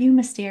 God, are you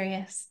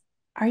mysterious?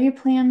 Are your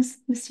plans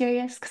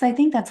mysterious? Because I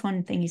think that's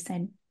one thing you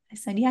said. I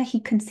said, yeah, he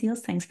conceals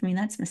things from me.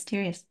 That's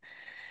mysterious.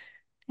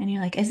 And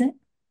you're like, is it?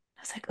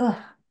 I was like,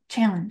 oh,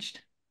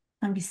 challenged.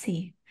 Let me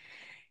see.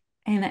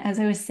 And as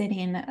I was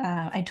sitting,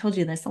 I told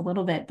you this a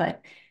little bit,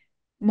 but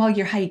while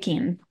you're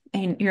hiking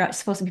and you're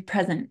supposed to be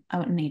present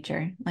out in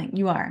nature, like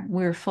you are,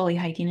 we're fully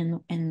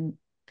hiking in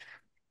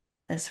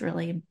this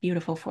really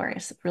beautiful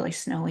forest, really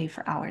snowy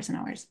for hours and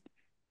hours.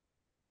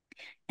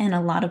 And a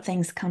lot of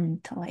things come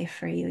to life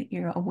for you.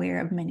 You're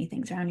aware of many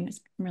things around you. It's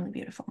really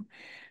beautiful.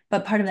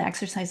 But part of the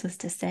exercise was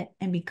to sit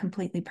and be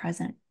completely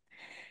present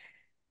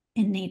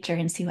in nature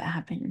and see what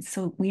happens.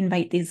 So we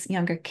invite these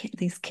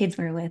these kids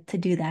we're with to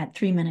do that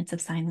 3 minutes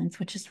of silence,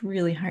 which is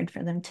really hard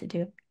for them to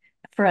do.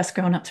 For us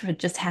grown-ups, we're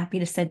just happy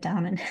to sit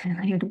down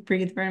and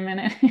breathe for a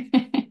minute.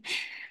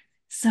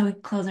 So we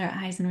close our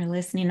eyes and we're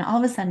listening. And all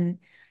of a sudden,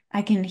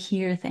 I can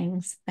hear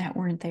things that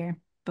weren't there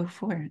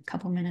before, a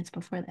couple minutes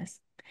before this.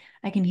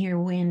 I can hear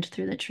wind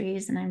through the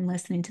trees and I'm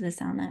listening to the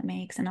sound that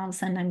makes. And all of a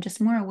sudden, I'm just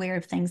more aware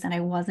of things that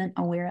I wasn't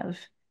aware of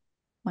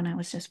when I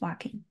was just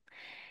walking.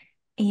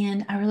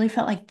 And I really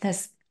felt like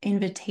this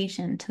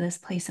invitation to this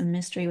place of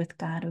mystery with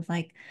God, of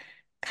like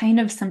kind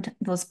of some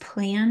those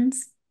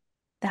plans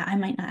that I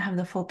might not have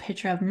the full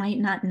picture of, might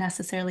not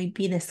necessarily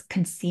be this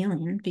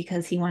concealing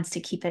because he wants to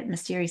keep it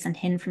mysterious and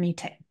hidden for me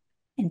to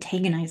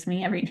antagonize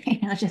me every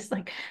day. I was just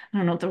like, I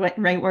don't know what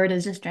the right word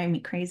is, just drive me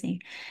crazy.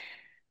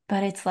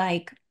 But it's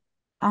like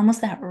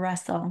almost that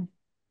wrestle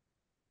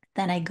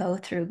that I go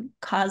through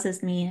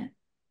causes me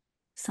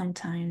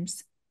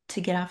sometimes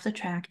to get off the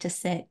track, to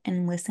sit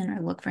and listen or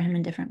look for him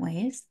in different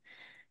ways.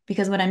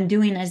 Because what I'm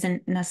doing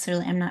isn't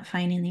necessarily, I'm not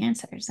finding the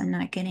answers. I'm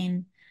not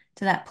getting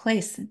to that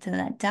place, to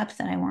that depth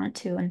that I want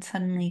to. And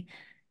suddenly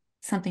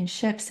something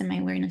shifts and my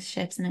awareness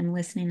shifts and I'm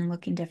listening and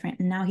looking different.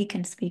 And now he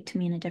can speak to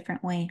me in a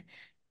different way.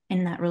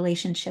 And that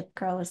relationship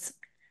grows,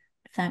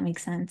 if that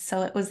makes sense.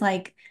 So it was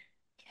like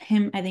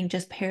him, I think,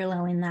 just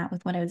paralleling that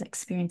with what I was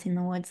experiencing in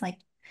the woods, like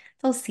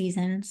those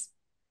seasons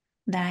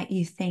that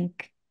you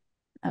think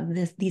of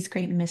these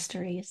great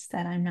mysteries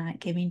that I'm not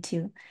giving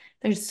to.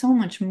 There's so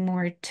much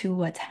more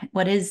to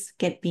what is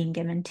being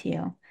given to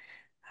you.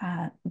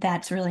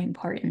 That's really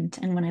important.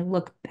 And when I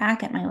look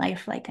back at my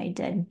life, like I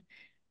did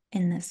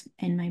in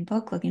my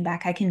book, looking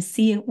back, I can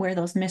see where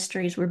those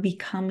mysteries were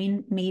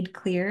becoming made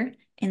clear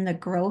in the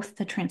growth,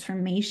 the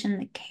transformation,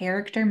 the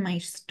character, my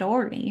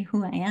story,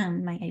 who I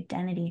am, my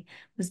identity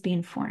was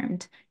being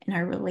formed, and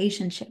our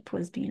relationship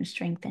was being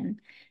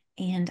strengthened.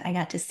 And I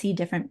got to see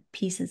different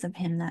pieces of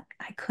him that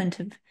I couldn't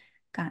have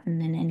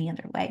gotten in any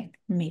other way.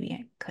 Maybe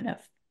I could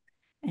have.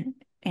 And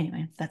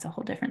anyway, that's a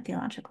whole different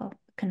theological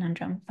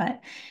conundrum. But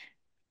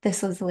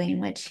this was the way in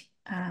which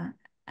I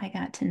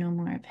got to know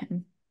more of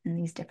him in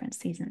these different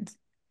seasons.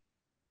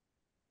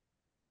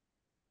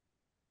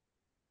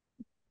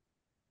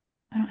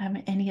 I don't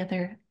have any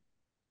other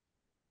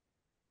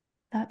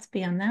thoughts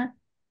beyond that.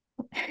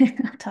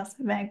 I'll toss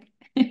it back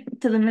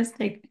to the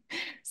mystic.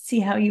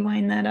 See how you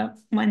wind that up,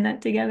 wind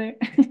that together.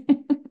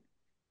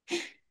 The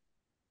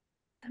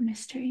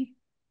mystery.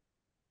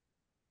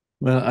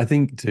 Well, I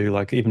think too,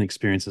 like even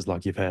experiences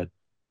like you've had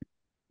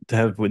to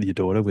have with your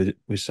daughter, with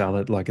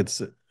Charlotte, like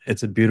it's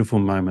a beautiful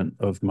moment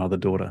of mother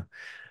daughter.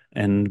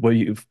 And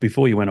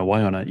before you went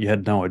away on it, you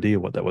had no idea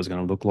what that was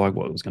going to look like,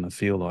 what it was going to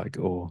feel like,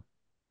 or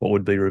what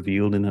would be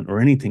revealed in it, or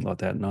anything like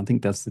that. And I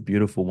think that's the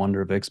beautiful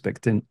wonder of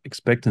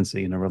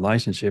expectancy in a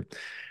relationship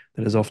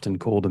that is often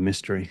called a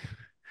mystery.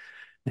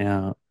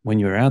 Now, when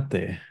you're out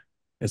there,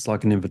 it's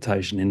like an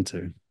invitation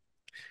into.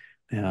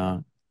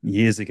 Now,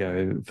 years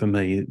ago, for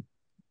me,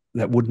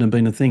 that wouldn't have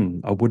been a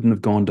thing. I wouldn't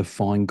have gone to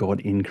find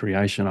God in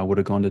creation. I would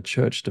have gone to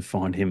church to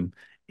find him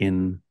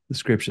in the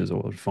scriptures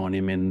or find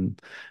him in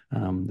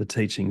the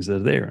teachings that are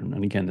there.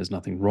 And again, there's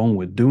nothing wrong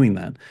with doing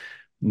that,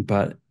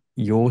 but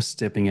you're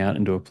stepping out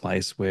into a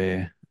place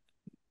where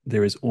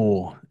there is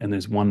awe and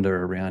there's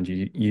wonder around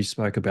you. You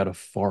spoke about a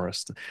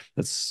forest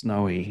that's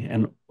snowy,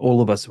 and all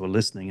of us who are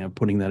listening are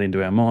putting that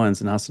into our minds.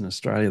 And us in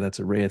Australia, that's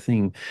a rare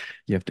thing.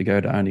 You have to go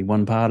to only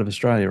one part of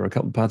Australia or a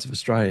couple of parts of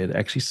Australia to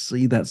actually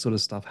see that sort of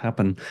stuff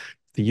happen.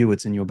 For you,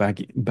 it's in your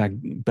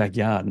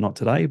backyard, not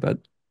today, but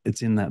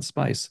it's in that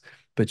space.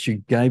 But you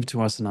gave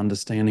to us an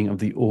understanding of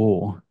the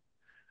awe,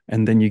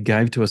 and then you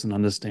gave to us an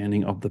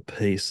understanding of the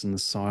peace and the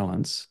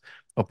silence,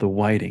 of the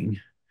waiting,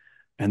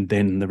 and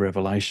then the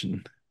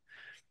revelation.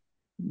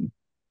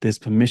 There's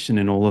permission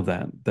in all of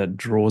that that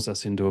draws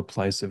us into a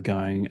place of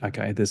going,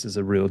 okay, this is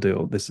a real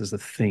deal. This is a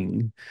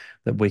thing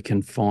that we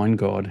can find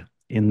God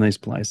in these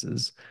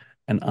places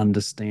and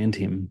understand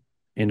him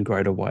in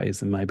greater ways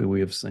than maybe we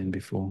have seen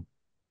before.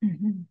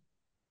 Mhm.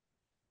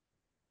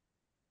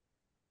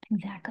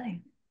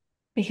 Exactly.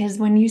 Because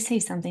when you say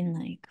something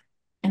like,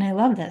 and I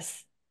love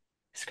this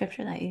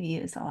scripture that you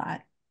use a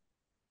lot,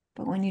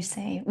 but when you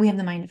say we have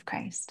the mind of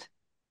Christ,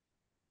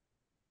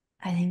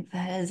 I think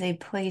that is a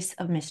place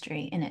of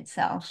mystery in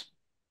itself.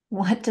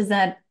 What does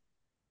that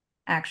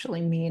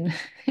actually mean?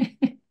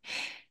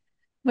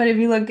 But if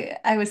you look,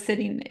 I was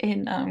sitting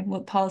in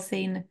what Paul's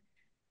saying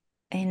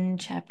in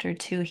chapter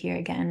 2 here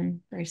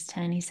again, verse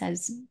 10. He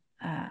says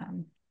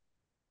um,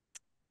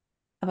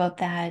 about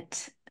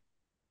that.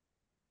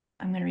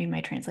 I'm going to read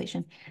my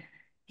translation.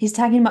 He's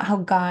talking about how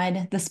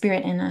God, the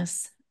Spirit in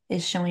us,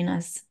 is showing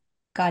us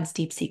God's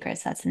deep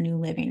secrets. That's a New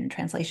Living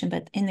Translation.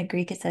 But in the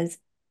Greek, it says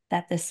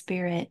that the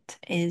Spirit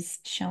is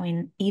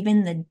showing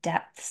even the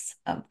depths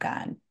of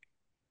God.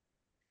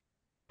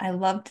 I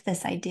loved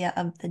this idea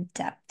of the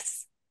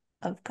depths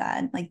of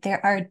God. Like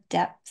there are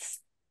depths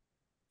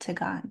to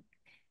God,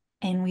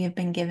 and we have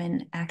been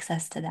given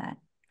access to that.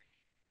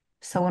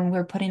 So when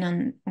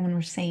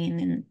we're saying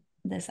in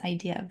this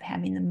idea of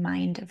having the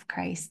mind of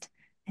Christ,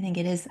 I think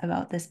it is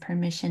about this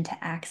permission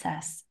to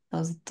access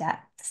those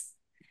depths,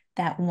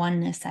 that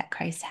oneness that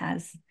Christ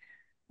has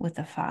with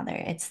the Father.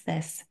 It's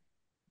this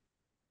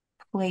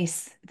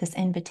place, this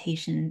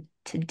invitation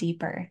to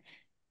deeper.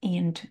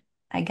 And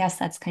I guess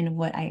that's kind of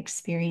what I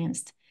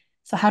experienced.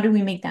 So, how do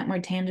we make that more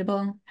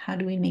tangible? How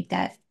do we make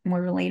that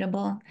more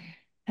relatable?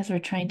 As we're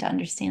trying to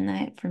understand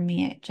that, for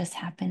me, it just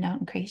happened out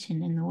in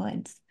creation in the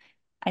woods.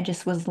 I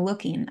just was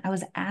looking, I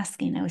was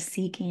asking, I was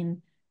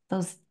seeking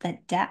those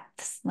that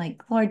depths,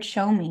 like, Lord,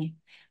 show me.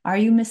 Are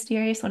you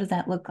mysterious? What does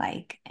that look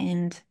like?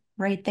 And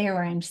right there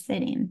where I'm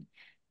sitting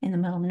in the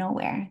middle of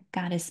nowhere,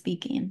 God is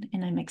speaking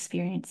and I'm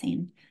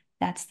experiencing.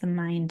 That's the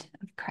mind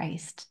of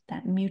Christ,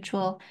 that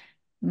mutual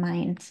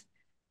mind.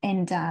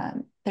 And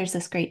there's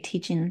this great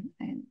teaching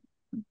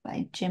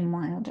by Jim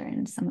Wilder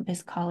and some of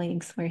his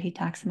colleagues where he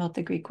talks about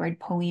the Greek word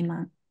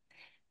poema.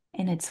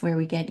 And it's where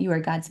we get you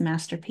are God's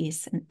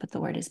masterpiece, but the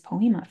word is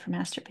poema for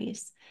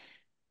masterpiece.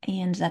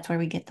 And that's where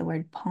we get the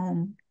word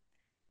poem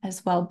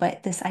as well.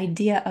 But this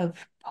idea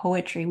of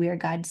poetry, we are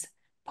God's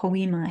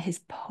poema, his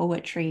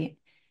poetry,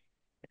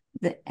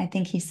 that I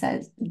think he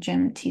says,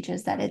 Jim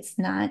teaches that it's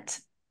not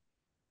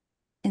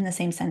in the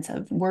same sense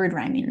of word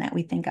rhyming that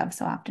we think of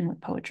so often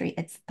with poetry.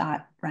 It's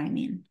thought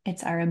rhyming.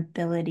 It's our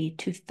ability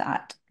to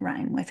thought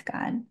rhyme with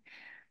God.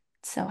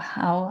 So,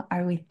 how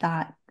are we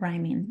thought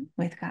rhyming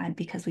with God?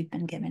 Because we've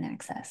been given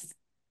access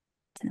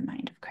to the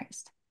mind of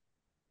Christ.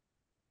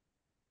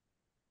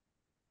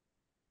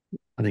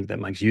 I think that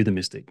makes you the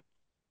mystic.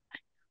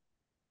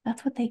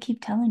 That's what they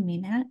keep telling me,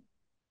 Matt.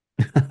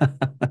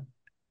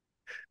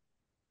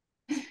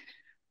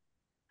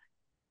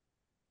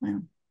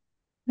 Well,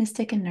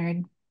 mystic and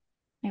nerd,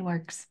 it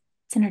works.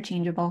 It's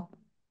interchangeable.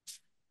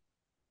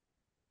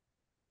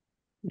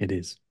 It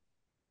is.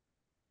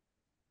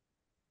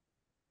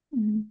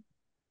 Mm.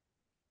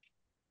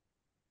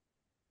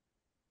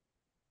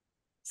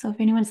 So, if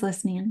anyone's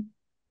listening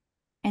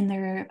and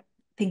they're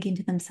thinking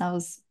to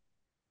themselves,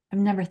 I've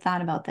never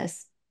thought about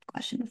this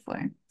question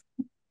before.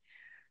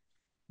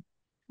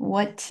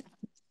 What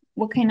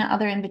what kind of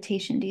other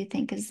invitation do you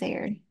think is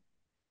there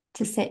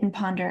to sit and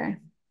ponder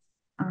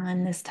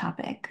on this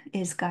topic?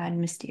 Is God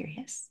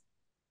mysterious?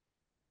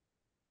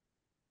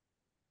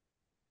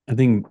 I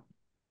think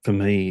for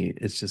me,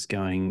 it's just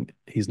going,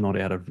 he's not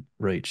out of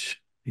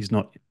reach. He's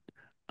not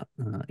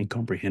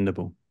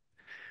incomprehensible.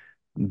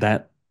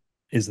 That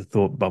is the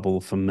thought bubble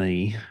for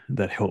me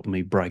that helped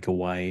me break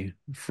away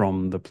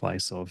from the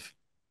place of,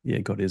 yeah,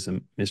 God is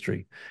a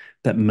mystery.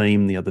 That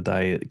meme the other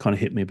day, it kind of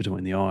hit me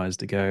between the eyes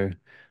to go,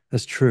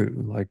 that's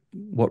true. Like,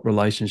 what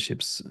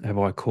relationships have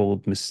I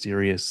called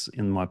mysterious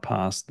in my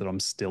past that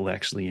I'm still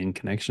actually in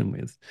connection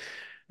with?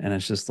 And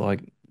it's just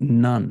like,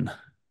 none.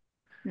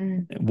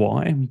 Mm,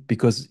 Why?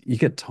 Because you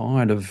get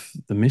tired of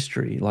the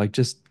mystery. Like,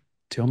 just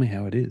tell me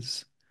how it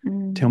is.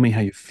 mm. Tell me how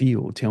you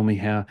feel. Tell me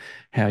how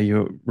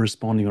you're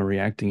responding or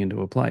reacting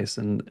into a place.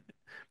 And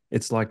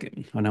it's like,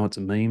 I know it's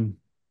a meme.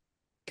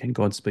 Can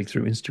God speak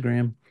through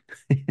Instagram?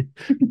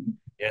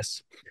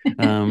 Yes.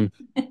 Um,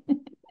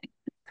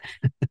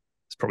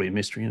 it's probably a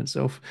mystery in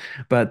itself.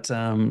 But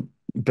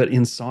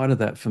inside of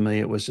that, for me,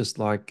 it was just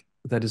like,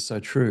 that is so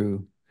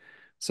true.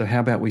 So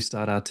how about we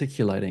start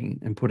articulating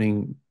and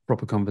putting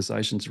proper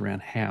conversations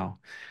around how?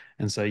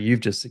 And so you've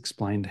just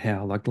explained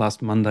how. Like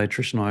last Monday,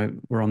 Trish and I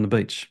were on the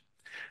beach.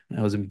 It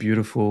was a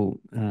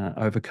beautiful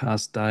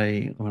overcast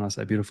day. When I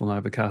say beautiful and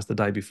overcast, the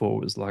day before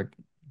was like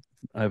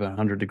over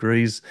 100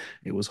 degrees.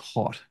 It was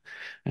hot,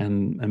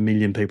 and a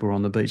million people were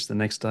on the beach. The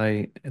next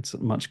day, it's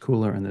much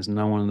cooler and there's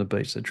no one on the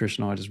beach. So Trish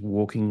and I are just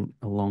walking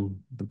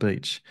along the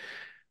beach.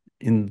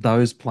 In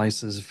those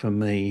places, for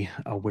me,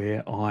 are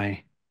where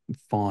I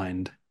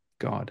find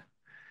God.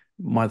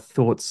 My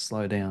thoughts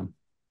slow down.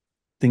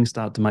 Things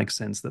start to make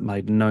sense that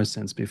made no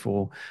sense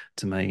before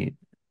to me,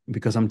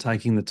 because I'm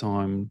taking the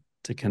time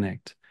to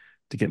connect,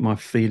 to get my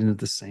feet into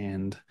the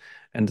sand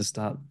and to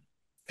start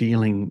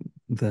feeling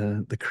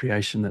the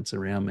creation that's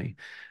around me.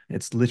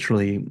 It's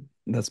literally,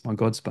 that's my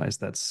God space.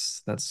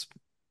 That's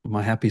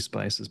my happy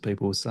space, as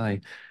people will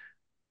say.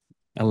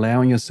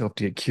 Allowing yourself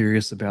to get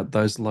curious about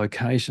those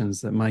locations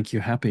that make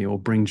you happy or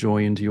bring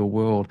joy into your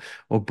world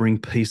or bring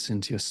peace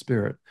into your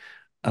spirit.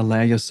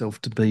 Allow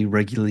yourself to be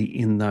regularly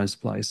in those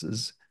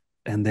places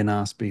and then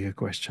ask bigger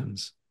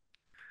questions.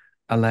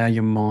 Allow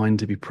your mind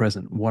to be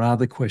present. What are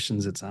the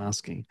questions it's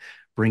asking?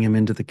 Bring them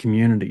into the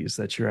communities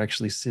that you're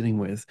actually sitting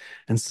with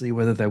and see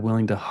whether they're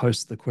willing to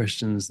host the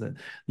questions that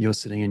you're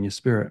sitting in your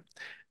spirit.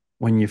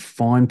 When you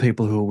find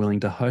people who are willing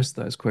to host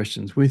those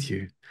questions with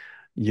you,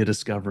 you're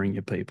discovering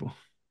your people.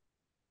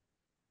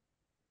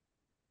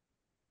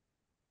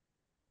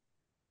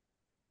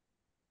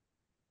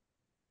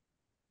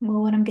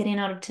 Well, what I'm getting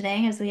out of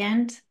today as we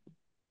end,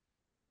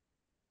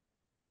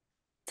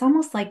 it's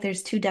almost like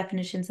there's two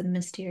definitions of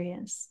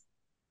mysterious.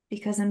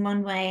 Because in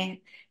one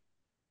way,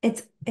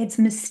 it's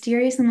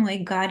mysterious in the way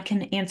God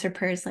can answer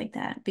prayers like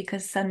that.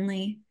 Because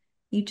suddenly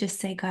you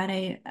just say, God,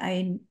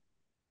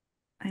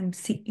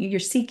 you're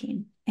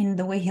seeking, and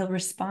the way He'll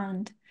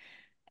respond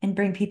and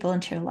bring people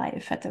into your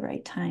life at the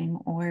right time,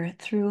 or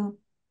through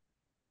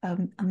a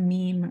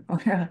meme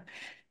or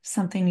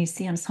something you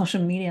see on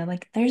social media.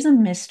 Like there's a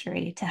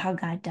mystery to how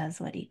God does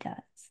what He does.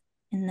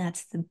 And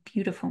that's the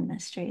beautiful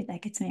mystery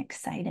that gets me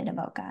excited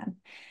about God.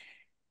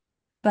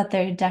 But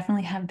there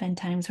definitely have been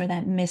times where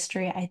that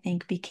mystery, I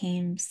think,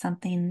 became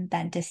something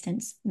that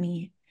distanced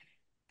me,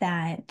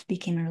 that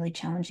became a really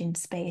challenging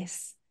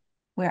space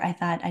where I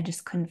thought I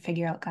just couldn't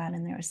figure out God,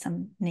 and there was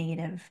some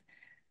negative,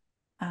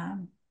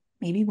 um,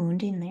 maybe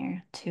wounding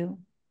there too.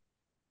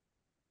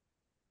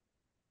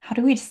 How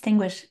do we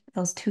distinguish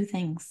those two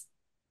things?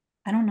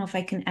 I don't know if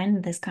I can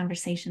end this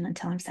conversation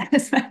until I'm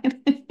satisfied.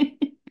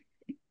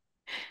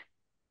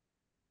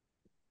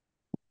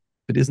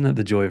 But isn't that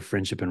the joy of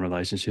friendship and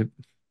relationship?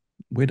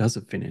 Where does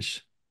it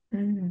finish?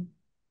 Mm,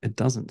 It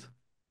doesn't.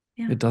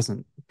 yeah. It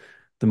doesn't.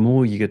 The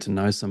more you get to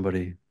know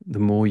somebody, the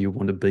more you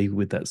want to be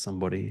with that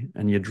somebody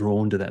and you're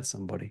drawn to that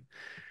somebody.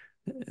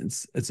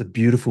 It's a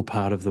beautiful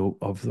part of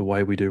the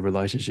way we do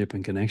relationship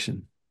and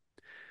connection.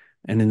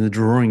 And in the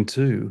drawing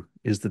too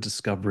is the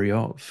discovery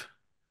of.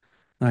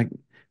 Like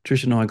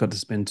Trish and I got to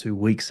spend 2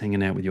 weeks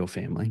hanging out with your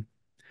family.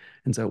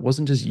 And so it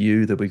wasn't just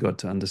you that we got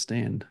to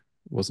understand.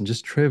 It wasn't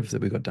just Trev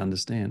that we got to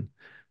understand.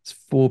 It's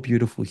four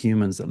beautiful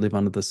humans that live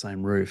under the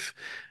same roof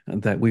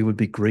and that we would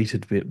be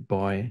greeted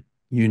by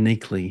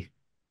uniquely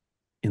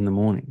in the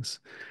mornings.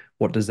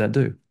 What does that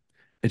do?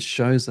 It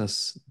shows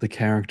us the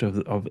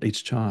character of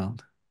each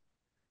child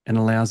and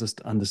allows us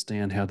to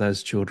understand how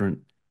those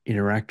children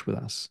interact with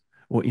us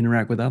or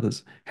interact with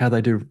others, how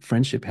they do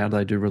friendship, how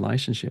they do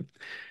relationship.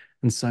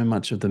 And so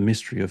much of the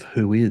mystery of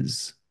who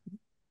is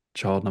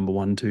child number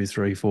one, two,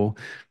 three, four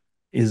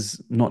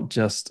is not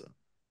just,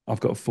 I've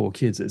got 4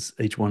 kids. It's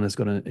each one has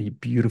got a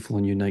beautiful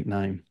and unique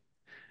name.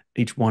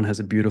 Each one has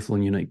a beautiful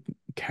and unique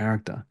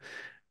character,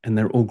 and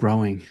they're all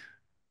growing,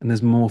 and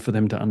there's more for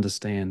them to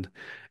understand.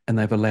 And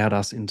they've allowed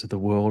us into the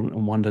world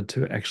and wanted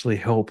to actually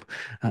help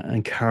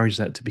encourage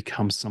that to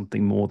become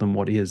something more than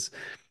what is.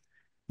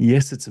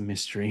 Yes, it's a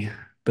mystery,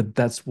 but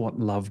that's what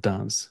love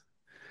does.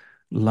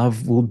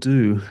 Love will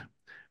do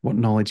what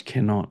knowledge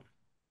cannot.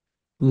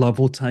 Love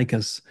will take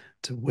us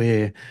to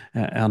where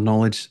our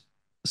knowledge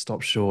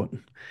stops short,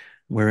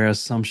 where our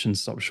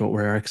assumptions stop short,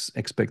 where our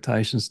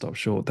expectations stop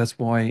short. That's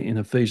why in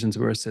Ephesians,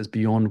 where it says,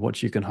 "Beyond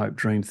what you can hope,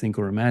 dream, think,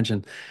 or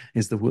imagine,"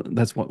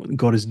 that's what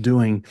God is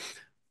doing.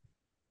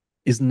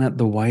 Isn't that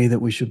the way that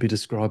we should be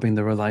describing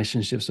the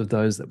relationships of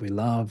those that we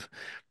love?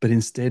 But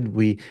instead,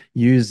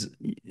 use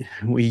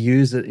we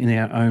use it in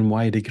our own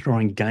way to try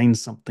and gain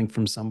something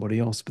from somebody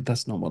else. But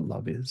that's not what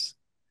love is.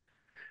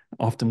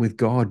 Often with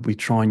God, we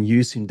try and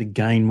use Him to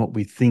gain what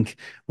we think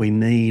we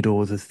need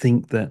or to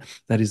think that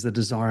is the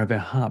desire of our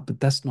heart. But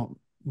that's not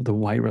the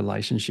way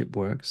relationship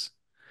works.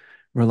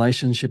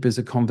 Relationship is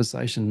a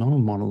conversation, not a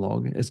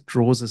monologue. It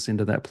draws us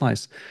into that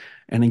place.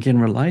 And again,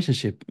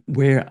 relationship,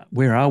 where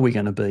are we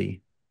going to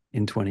be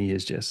in 20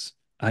 years, Jess?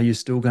 Are you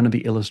still going to be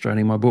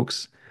illustrating my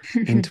books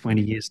in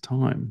 20 years'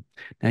 time?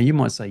 Now, you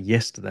might say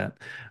yes to that,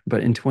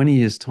 but in 20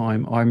 years'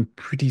 time, I'm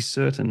pretty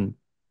certain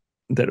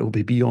that it will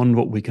be beyond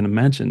what we can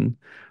imagine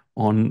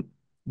on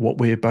what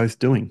we're both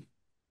doing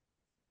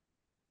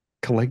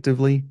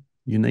collectively,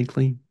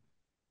 uniquely.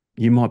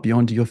 You might be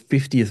on to your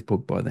 50th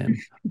book by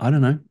then. I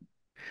don't know.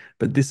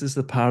 But this is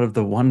the part of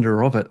the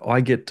wonder of it.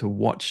 I get to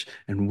watch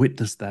and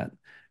witness that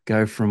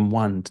go from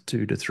one to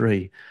two to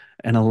three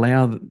and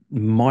allow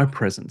my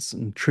presence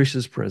and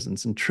Trisha's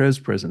presence and Trev's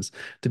presence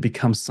to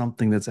become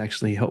something that's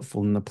actually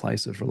helpful in the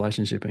place of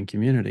relationship and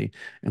community.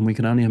 And we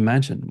can only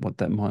imagine what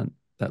that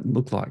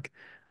look like.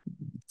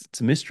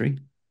 It's a mystery.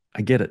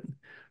 I get it.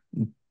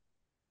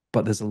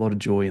 But there's a lot of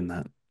joy in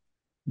that,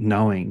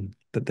 knowing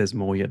that there's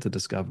more yet to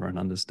discover and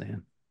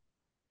understand.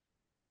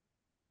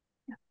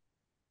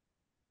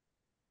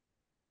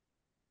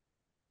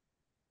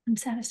 I'm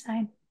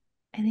satisfied.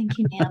 I think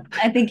you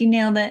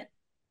nailed it.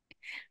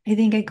 I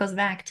think it goes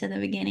back to the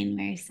beginning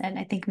where you said,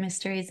 I think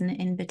mystery is an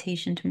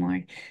invitation to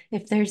more.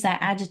 If there's that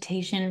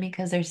agitation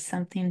because there's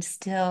something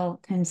still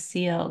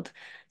concealed,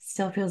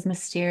 still feels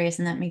mysterious,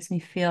 and that makes me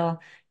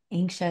feel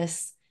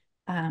anxious,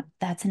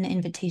 that's an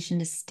invitation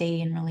to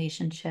stay in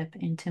relationship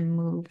and to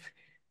move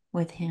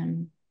with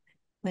him,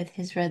 with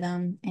his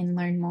rhythm, and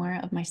learn more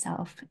of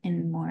myself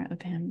and more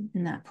of him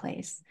in that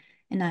place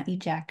and not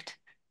eject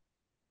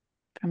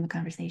from the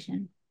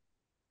conversation.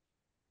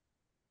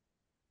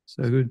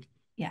 So good.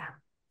 Yeah,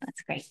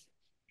 that's great.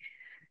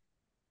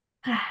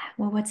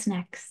 Well, what's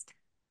next?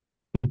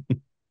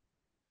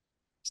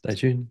 Stay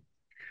tuned.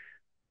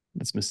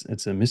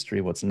 It's a mystery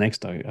what's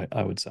next,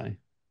 I would say.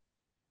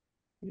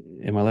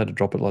 Am I allowed to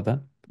drop it like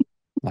that?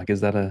 Like,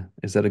 is that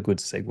a good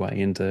segue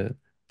into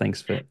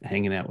thanks for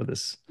hanging out with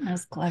us? That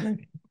was clever.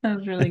 That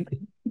was really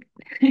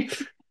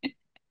good.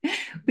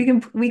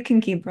 We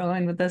can keep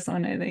rolling with this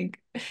one, I think.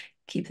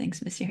 Keep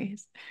things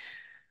mysterious.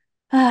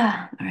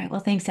 All right. Well,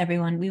 thanks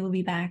everyone. We will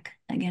be back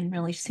again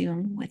really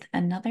soon with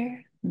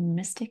another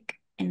Mystic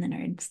in the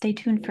Nerd. Stay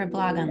tuned for a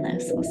blog on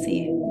this. We'll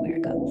see where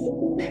it goes.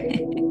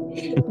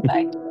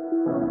 Bye.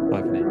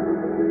 Bye for now.